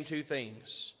the same two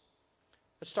things.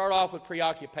 Let's start off with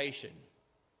preoccupation.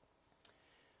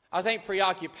 I think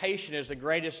preoccupation is the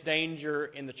greatest danger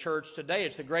in the church today.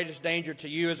 It's the greatest danger to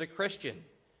you as a Christian.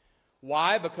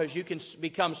 Why? Because you can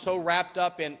become so wrapped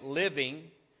up in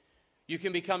living. You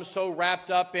can become so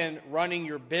wrapped up in running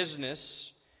your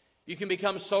business. You can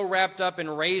become so wrapped up in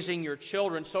raising your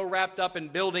children, so wrapped up in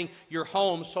building your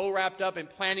home, so wrapped up in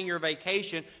planning your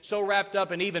vacation, so wrapped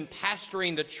up in even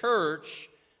pastoring the church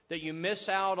that you miss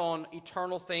out on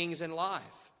eternal things in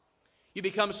life. You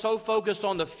become so focused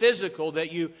on the physical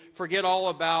that you forget all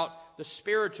about the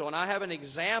spiritual. And I have an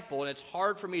example, and it's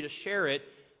hard for me to share it,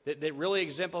 that really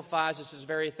exemplifies this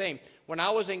very thing. When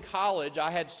I was in college, I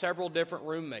had several different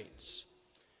roommates.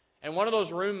 And one of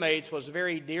those roommates was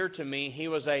very dear to me. He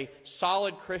was a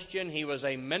solid Christian. He was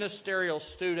a ministerial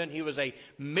student. He was a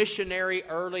missionary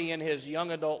early in his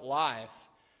young adult life.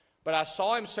 But I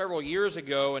saw him several years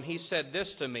ago, and he said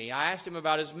this to me. I asked him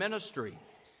about his ministry.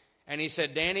 And he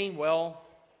said, "Danny, well,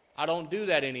 I don't do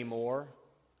that anymore.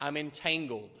 I'm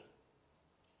entangled."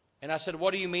 And I said,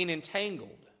 "What do you mean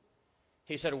entangled?"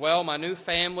 He said, "Well, my new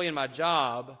family and my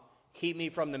job keep me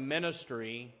from the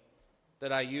ministry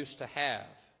that I used to have."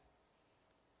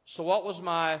 So what was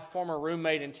my former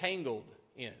roommate entangled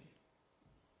in?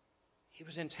 He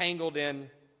was entangled in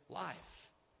life,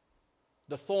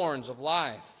 the thorns of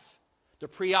life, the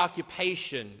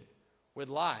preoccupation with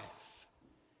life.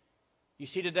 You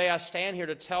see, today I stand here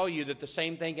to tell you that the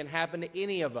same thing can happen to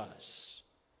any of us.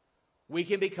 We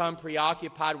can become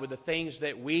preoccupied with the things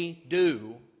that we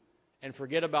do and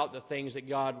forget about the things that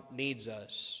God needs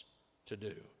us to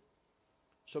do.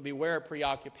 So beware of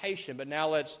preoccupation. But now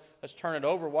let's turn it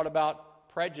over. What about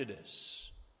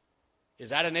prejudice?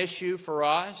 Is that an issue for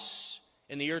us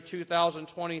in the year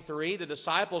 2023? The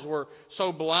disciples were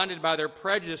so blinded by their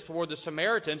prejudice toward the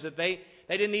Samaritans that they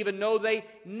didn't even know they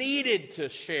needed to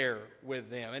share with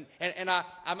them. And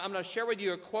I'm going to share with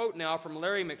you a quote now from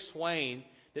Larry McSwain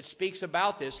that speaks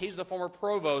about this. He's the former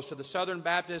provost of the Southern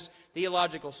Baptist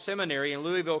Theological Seminary in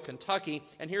Louisville, Kentucky.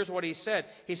 And here's what he said.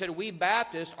 He said, "We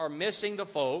Baptists are missing the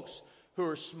folks who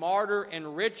are smarter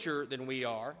and richer than we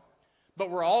are, but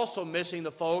we're also missing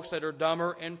the folks that are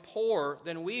dumber and poorer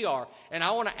than we are. And I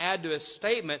want to add to his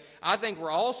statement, I think we're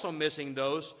also missing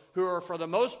those who are, for the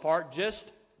most part,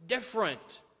 just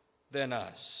different than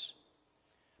us.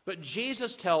 But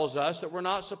Jesus tells us that we're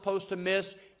not supposed to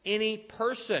miss any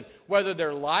person, whether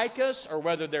they're like us or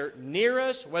whether they're near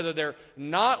us, whether they're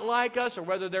not like us or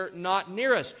whether they're not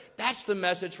near us. That's the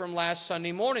message from last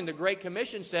Sunday morning. The Great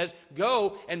Commission says,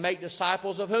 go and make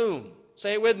disciples of whom?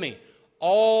 Say it with me.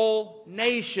 All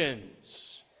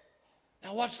nations.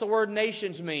 Now, what's the word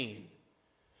nations mean?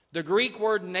 The Greek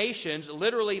word nations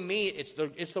literally means,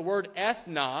 it's the word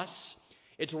ethnos.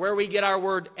 It's where we get our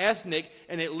word ethnic,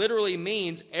 and it literally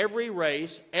means every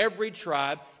race, every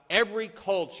tribe, every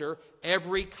culture,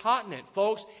 every continent.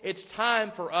 Folks, it's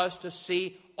time for us to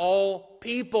see all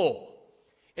people.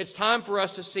 It's time for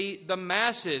us to see the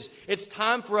masses. It's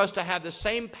time for us to have the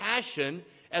same passion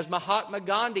as Mahatma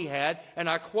Gandhi had. And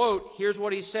I quote, here's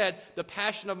what he said, "The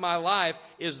passion of my life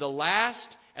is the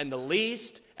last and the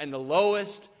least and the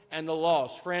lowest and the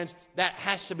lost." Friends, that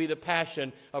has to be the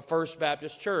passion of First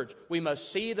Baptist Church. We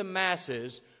must see the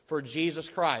masses for Jesus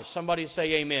Christ. Somebody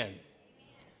say amen.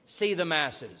 See the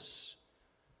masses.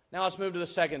 Now let's move to the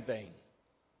second thing.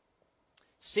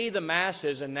 See the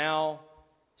masses and now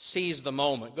seize the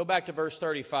moment. Go back to verse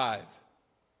 35.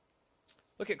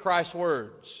 Look at Christ's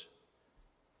words.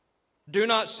 Do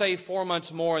not say 4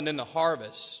 months more and then the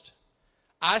harvest.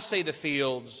 I say the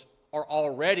fields are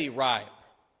already ripe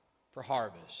for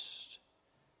harvest.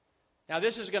 Now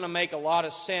this is going to make a lot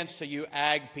of sense to you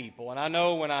ag people. And I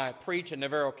know when I preach in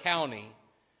Navarro County,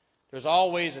 there's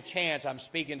always a chance I'm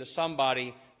speaking to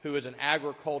somebody who is an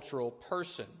agricultural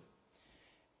person.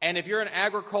 And if you're an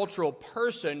agricultural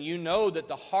person, you know that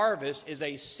the harvest is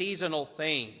a seasonal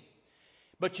thing.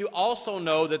 But you also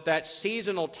know that that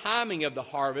seasonal timing of the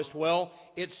harvest, well,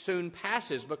 it soon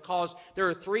passes because there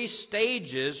are 3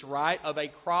 stages, right, of a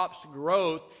crop's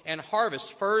growth and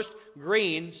harvest. First,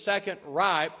 green. Second,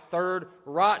 ripe. Third,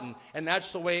 rotten. And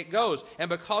that's the way it goes. And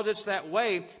because it's that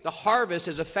way, the harvest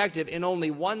is effective in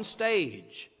only one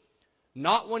stage.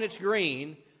 Not when it's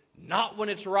green, not when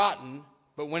it's rotten,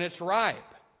 but when it's ripe.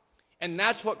 And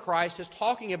that's what Christ is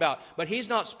talking about. But he's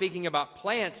not speaking about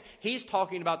plants. He's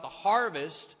talking about the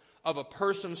harvest of a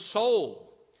person's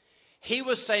soul. He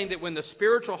was saying that when the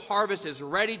spiritual harvest is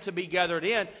ready to be gathered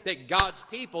in, that God's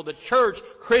people, the church,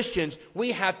 Christians,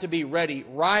 we have to be ready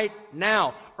right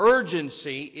now.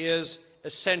 Urgency is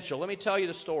essential. Let me tell you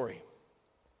the story.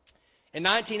 In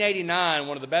 1989,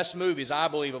 one of the best movies, I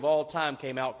believe, of all time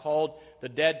came out called The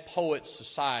Dead Poets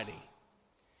Society.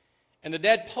 And The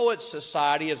Dead Poets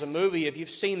Society is a movie, if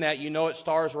you've seen that, you know it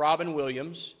stars Robin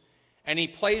Williams, and he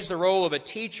plays the role of a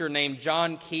teacher named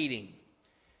John Keating.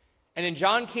 And in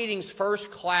John Keating's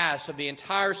first class of the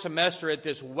entire semester at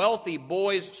this wealthy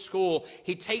boys' school,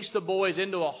 he takes the boys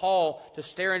into a hall to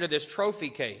stare into this trophy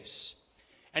case.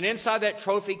 And inside that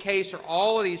trophy case are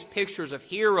all of these pictures of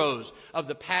heroes of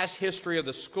the past history of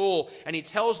the school. And he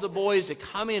tells the boys to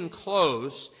come in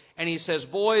close, and he says,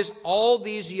 "Boys, all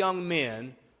these young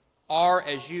men are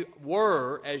as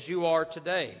you are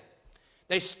today.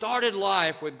 They started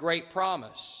life with great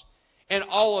promise. And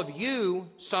all of you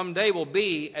someday will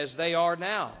be as they are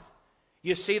now.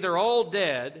 You see, they're all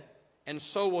dead, and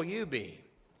so will you be."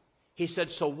 He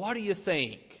said, "So what do you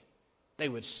think they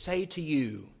would say to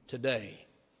you today?"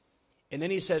 And then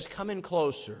he says, "Come in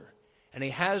closer." And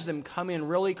he has them come in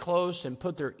really close and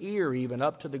put their ear even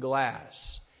up to the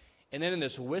glass. And then in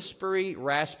this whispery,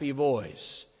 raspy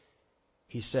voice,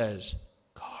 he says,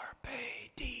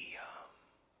 "Carpe diem.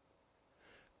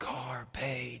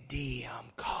 Carpe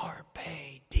diem,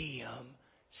 carpe diem,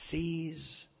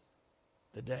 seize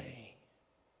the day."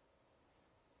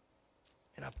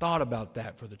 And I've thought about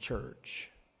that for the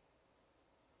church.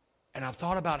 And I've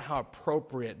thought about how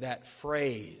appropriate that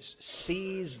phrase,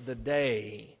 seize the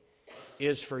day,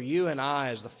 is for you and I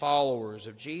as the followers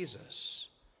of Jesus.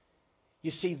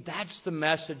 You see, that's the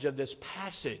message of this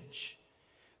passage.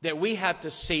 That we have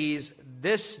to seize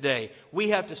this day. We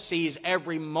have to seize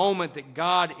every moment that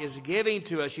God is giving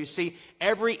to us. You see,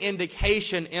 every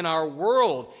indication in our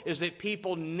world is that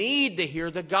people need to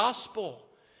hear the gospel.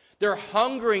 They're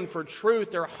hungering for truth.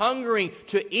 They're hungering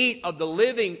to eat of the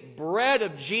living bread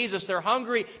of Jesus. They're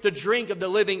hungry to drink of the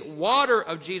living water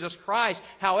of Jesus Christ.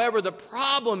 However, the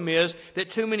problem is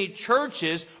that too many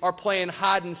churches are playing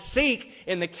hide and seek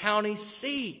in the county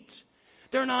seat.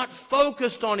 They're not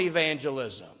focused on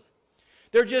evangelism.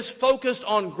 They're just focused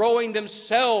on growing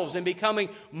themselves and becoming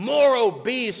more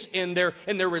obese in their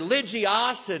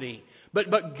religiosity.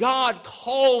 But God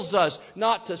calls us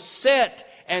not to sit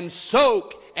and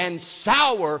soak and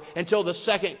sour until the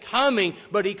second coming,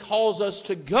 but he calls us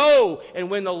to go and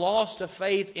win the lost to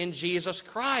faith in Jesus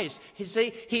Christ.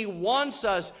 He wants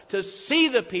us to see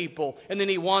the people, and then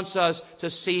he wants us to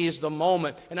seize the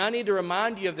moment. And I need to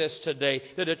remind you of this today,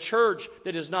 that a church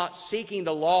that is not seeking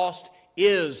the lost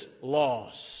is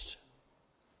lost.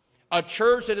 A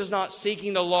church that is not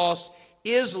seeking the lost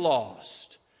is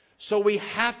lost. So we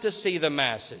have to see the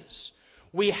masses.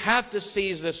 We have to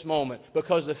seize this moment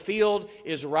because the field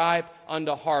is ripe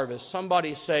unto harvest.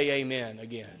 Somebody say amen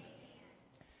again.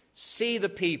 See the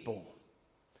people.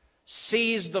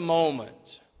 Seize the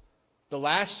moment. The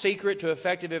last secret to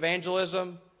effective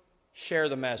evangelism, share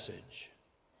the message.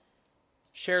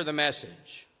 Share the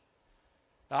message.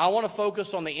 Now, I want to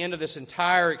focus on the end of this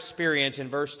entire experience in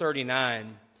verse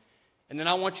 39. And then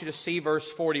I want you to see verse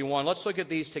 41. Let's look at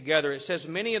these together. It says,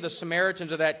 many of the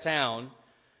Samaritans of that town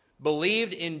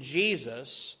believed in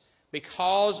Jesus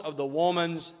because of the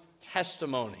woman's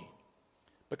testimony,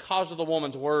 because of the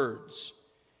woman's words.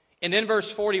 And then verse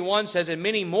 41 says, and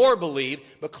many more believed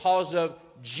because of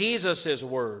Jesus'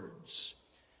 words.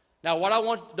 Now, what I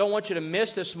don't want you to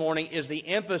miss this morning is the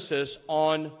emphasis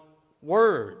on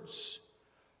words.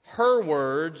 Her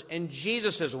words and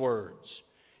Jesus' words.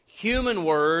 Human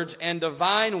words and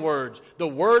divine words, the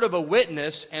word of a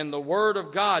witness and the word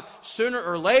of God. Sooner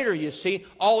or later, you see,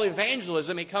 all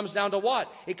evangelism, it comes down to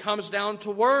what? It comes down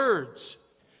to words.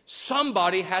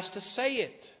 Somebody has to say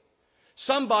it.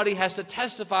 Somebody has to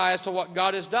testify as to what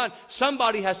God has done.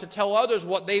 Somebody has to tell others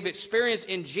what they've experienced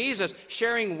in Jesus,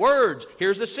 sharing words.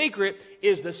 Here's the secret,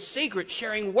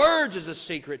 sharing words is the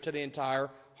secret to the entire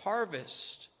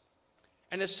harvest.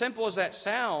 And as simple as that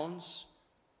sounds,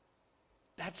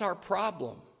 that's our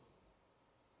problem.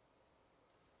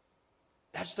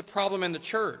 That's the problem in the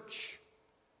church.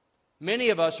 Many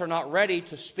of us are not ready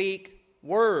to speak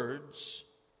words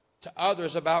to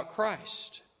others about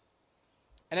Christ.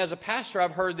 And as a pastor,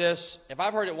 I've heard this. If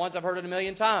I've heard it once, I've heard it a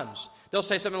million times. They'll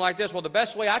say something like this, well, the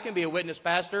best way I can be a witness,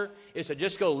 pastor, is to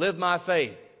just go live my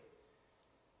faith.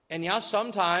 And yeah,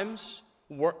 sometimes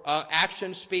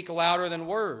actions speak louder than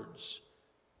words.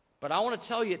 But I want to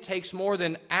tell you, it takes more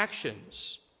than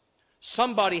actions.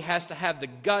 Somebody has to have the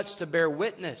guts to bear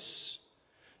witness.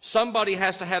 Somebody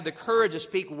has to have the courage to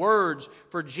speak words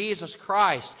for Jesus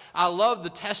Christ. I love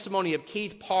the testimony of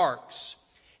Keith Parks.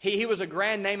 He was a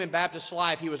grand name in Baptist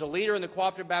life. He was a leader in the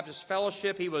Cooperative Baptist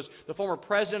Fellowship. He was the former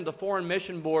president of the Foreign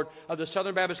Mission Board of the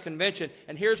Southern Baptist Convention.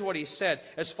 And here's what he said.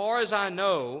 As far as I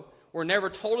know, we're never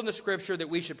told in the Scripture that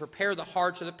we should prepare the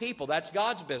hearts of the people. That's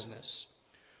God's business.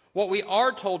 What we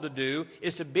are told to do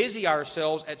is to busy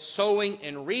ourselves at sowing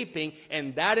and reaping,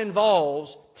 and that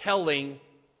involves telling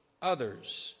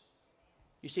others.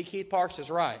 You see, Keith Parks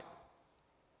is right.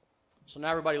 So now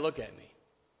everybody look at me.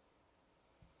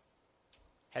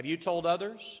 Have you told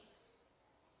others?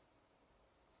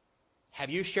 Have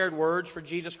you shared words for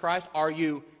Jesus Christ? Are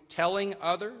you telling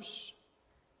others?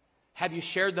 Have you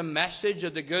shared the message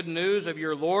of the good news of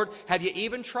your Lord? Have you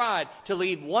even tried to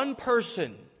lead one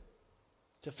person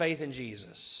to faith in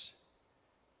Jesus?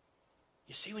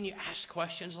 You see, when you ask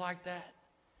questions like that,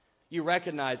 you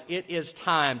recognize it is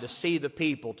time to see the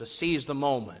people, to seize the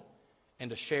moment, and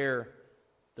to share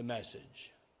the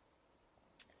message.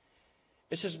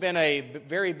 This has been a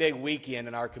very big weekend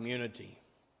in our community.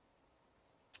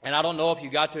 And I don't know if you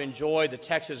got to enjoy the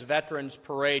Texas Veterans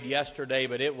Parade yesterday,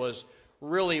 but it was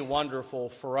really wonderful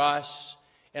for us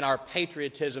and our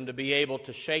patriotism to be able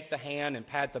to shake the hand and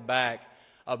pat the back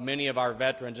of many of our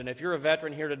veterans. And if you're a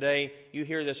veteran here today, you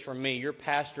hear this from me. Your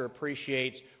pastor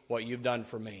appreciates what you've done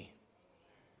for me.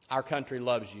 Our country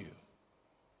loves you.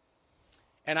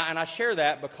 And I share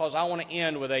that because I want to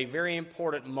end with a very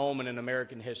important moment in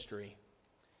American history.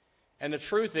 And the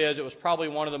truth is, it was probably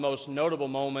one of the most notable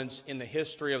moments in the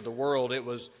history of the world. It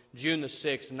was June the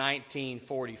 6th,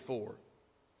 1944.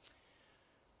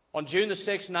 On June the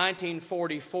 6th,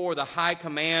 1944, the high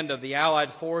command of the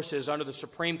Allied forces under the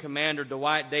Supreme Commander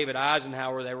Dwight David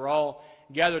Eisenhower, they were all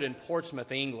gathered in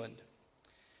Portsmouth, England.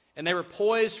 And they were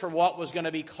poised for what was going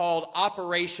to be called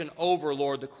Operation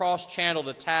Overlord, the cross-channeled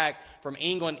attack from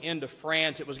England into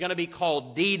France. It was going to be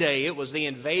called D-Day. It was the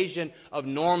invasion of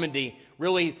Normandy.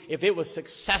 Really, if it was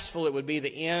successful, it would be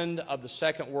the end of the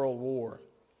Second World War.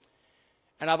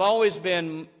 And I've always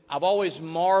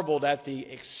marveled at the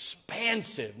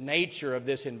expansive nature of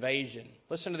this invasion.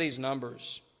 Listen to these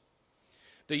numbers.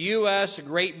 The U.S.,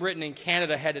 Great Britain, and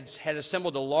Canada had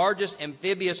assembled the largest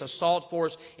amphibious assault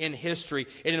force in history.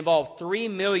 It involved 3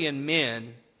 million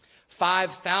men,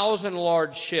 5,000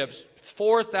 large ships,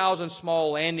 4,000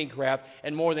 small landing craft,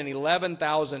 and more than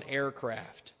 11,000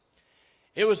 aircraft.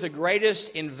 It was the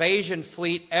greatest invasion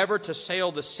fleet ever to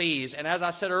sail the seas. And as I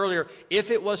said earlier, if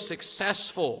it was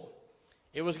successful,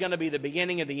 it was going to be the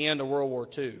beginning of the end of World War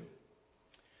II.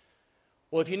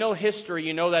 Well, if you know history,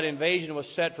 you know that invasion was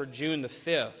set for June the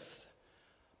 5th.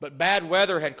 But bad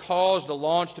weather had caused the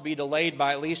launch to be delayed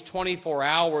by at least 24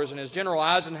 hours. And as General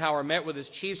Eisenhower met with his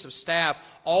chiefs of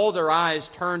staff, all their eyes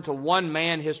turned to one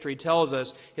man, history tells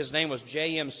us. His name was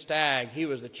J.M. Stagg. He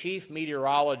was the chief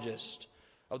meteorologist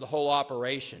of the whole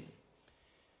operation.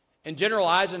 And General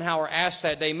Eisenhower asked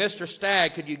that day, Mr.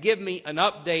 Stagg, could you give me an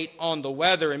update on the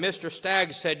weather? And Mr.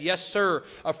 Stagg said, yes, sir.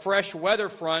 A fresh weather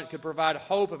front could provide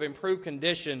hope of improved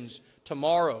conditions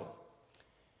tomorrow.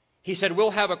 He said, we'll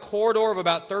have a corridor of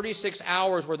about 36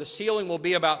 hours where the ceiling will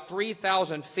be about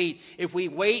 3,000 feet. If we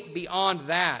wait beyond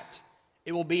that,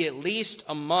 it will be at least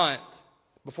a month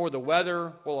before the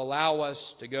weather will allow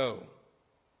us to go.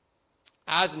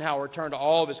 Eisenhower turned to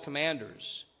all of his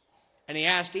commanders, and he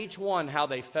asked each one how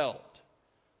they felt.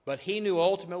 But he knew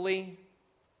ultimately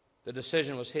the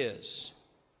decision was his.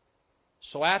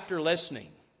 So after listening,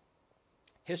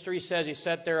 history says he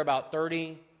sat there about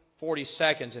 30, 40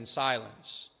 seconds in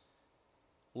silence,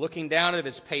 looking down at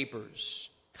his papers,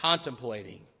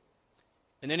 contemplating.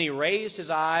 And then he raised his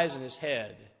eyes and his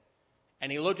head,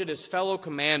 and he looked at his fellow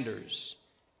commanders,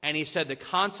 and he said, the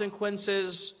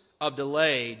consequences of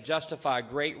delay justify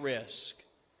great risk.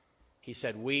 He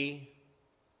said, we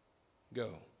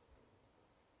go.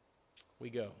 We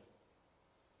go.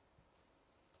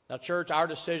 Now, church, our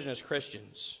decision as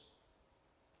Christians,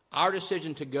 our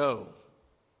decision to go,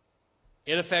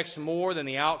 it affects more than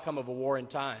the outcome of a war in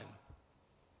time.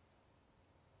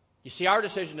 You see, our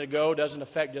decision to go doesn't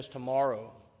affect just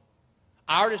tomorrow.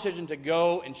 Our decision to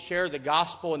go and share the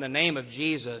gospel in the name of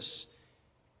Jesus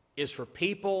is for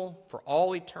people for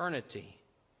all eternity.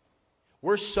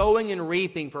 We're sowing and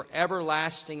reaping for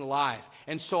everlasting life.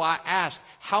 And so I ask,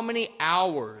 how many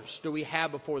hours do we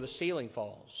have before the ceiling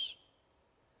falls?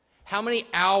 How many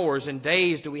hours and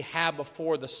days do we have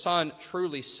before the sun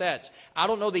truly sets? I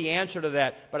don't know the answer to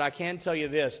that, but I can tell you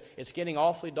this. It's getting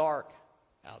awfully dark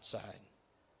outside.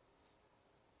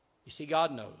 You see,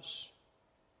 God knows.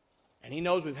 And He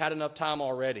knows we've had enough time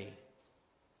already.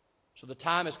 So the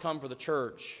time has come for the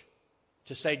church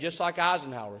to say, just like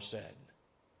Eisenhower said,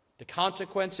 the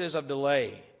consequences of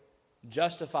delay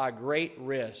justify great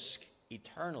risk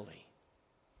eternally.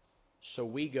 So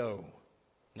we go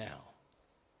now.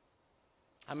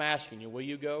 I'm asking you, will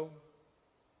you go?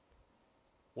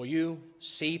 Will you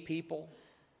see people?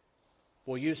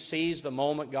 Will you seize the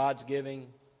moment God's giving?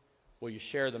 Will you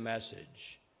share the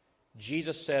message?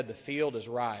 Jesus said the field is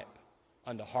ripe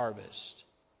unto harvest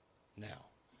now.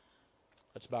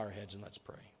 Let's bow our heads and let's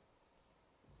pray.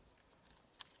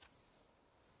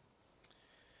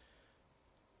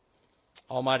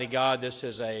 Almighty God, this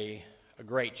is a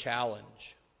great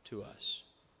challenge to us.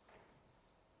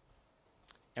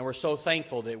 And we're so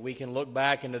thankful that we can look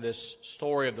back into this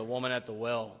story of the woman at the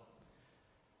well,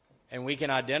 and we can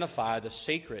identify the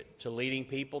secret to leading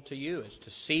people to you is to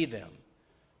see them,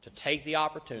 to take the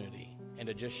opportunity, and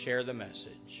to just share the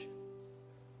message.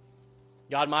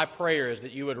 God, my prayer is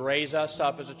that you would raise us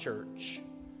up as a church,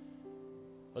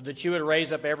 or that you would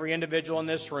raise up every individual in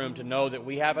this room to know that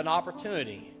we have an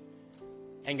opportunity.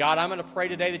 And God, I'm going to pray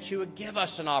today that you would give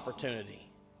us an opportunity.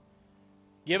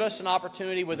 Give us an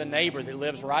opportunity with a neighbor that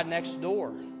lives right next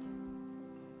door.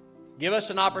 Give us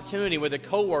an opportunity with a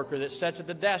coworker that sits at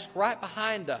the desk right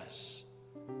behind us.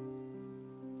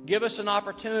 Give us an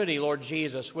opportunity, Lord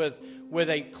Jesus, with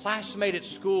a classmate at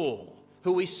school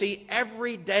who we see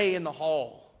every day in the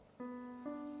hall.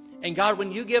 And God,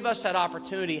 when you give us that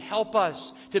opportunity, help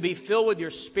us to be filled with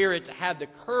your Spirit, to have the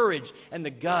courage and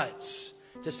the guts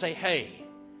to say, hey,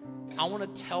 I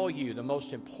want to tell you the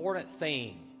most important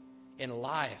thing in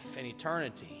life and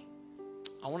eternity.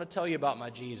 I want to tell you about my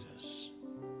Jesus.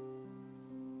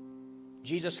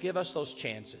 Jesus, give us those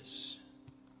chances.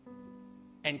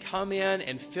 And come in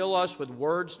and fill us with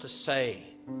words to say.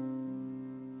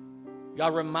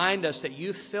 God, remind us that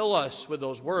you fill us with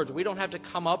those words. We don't have to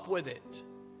come up with it.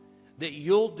 That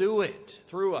you'll do it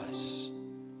through us.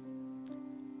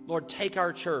 Lord, take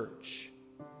our church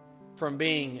from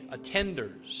being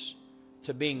attenders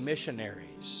to being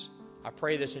missionaries. I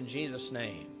pray this in Jesus'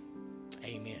 name.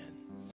 Amen.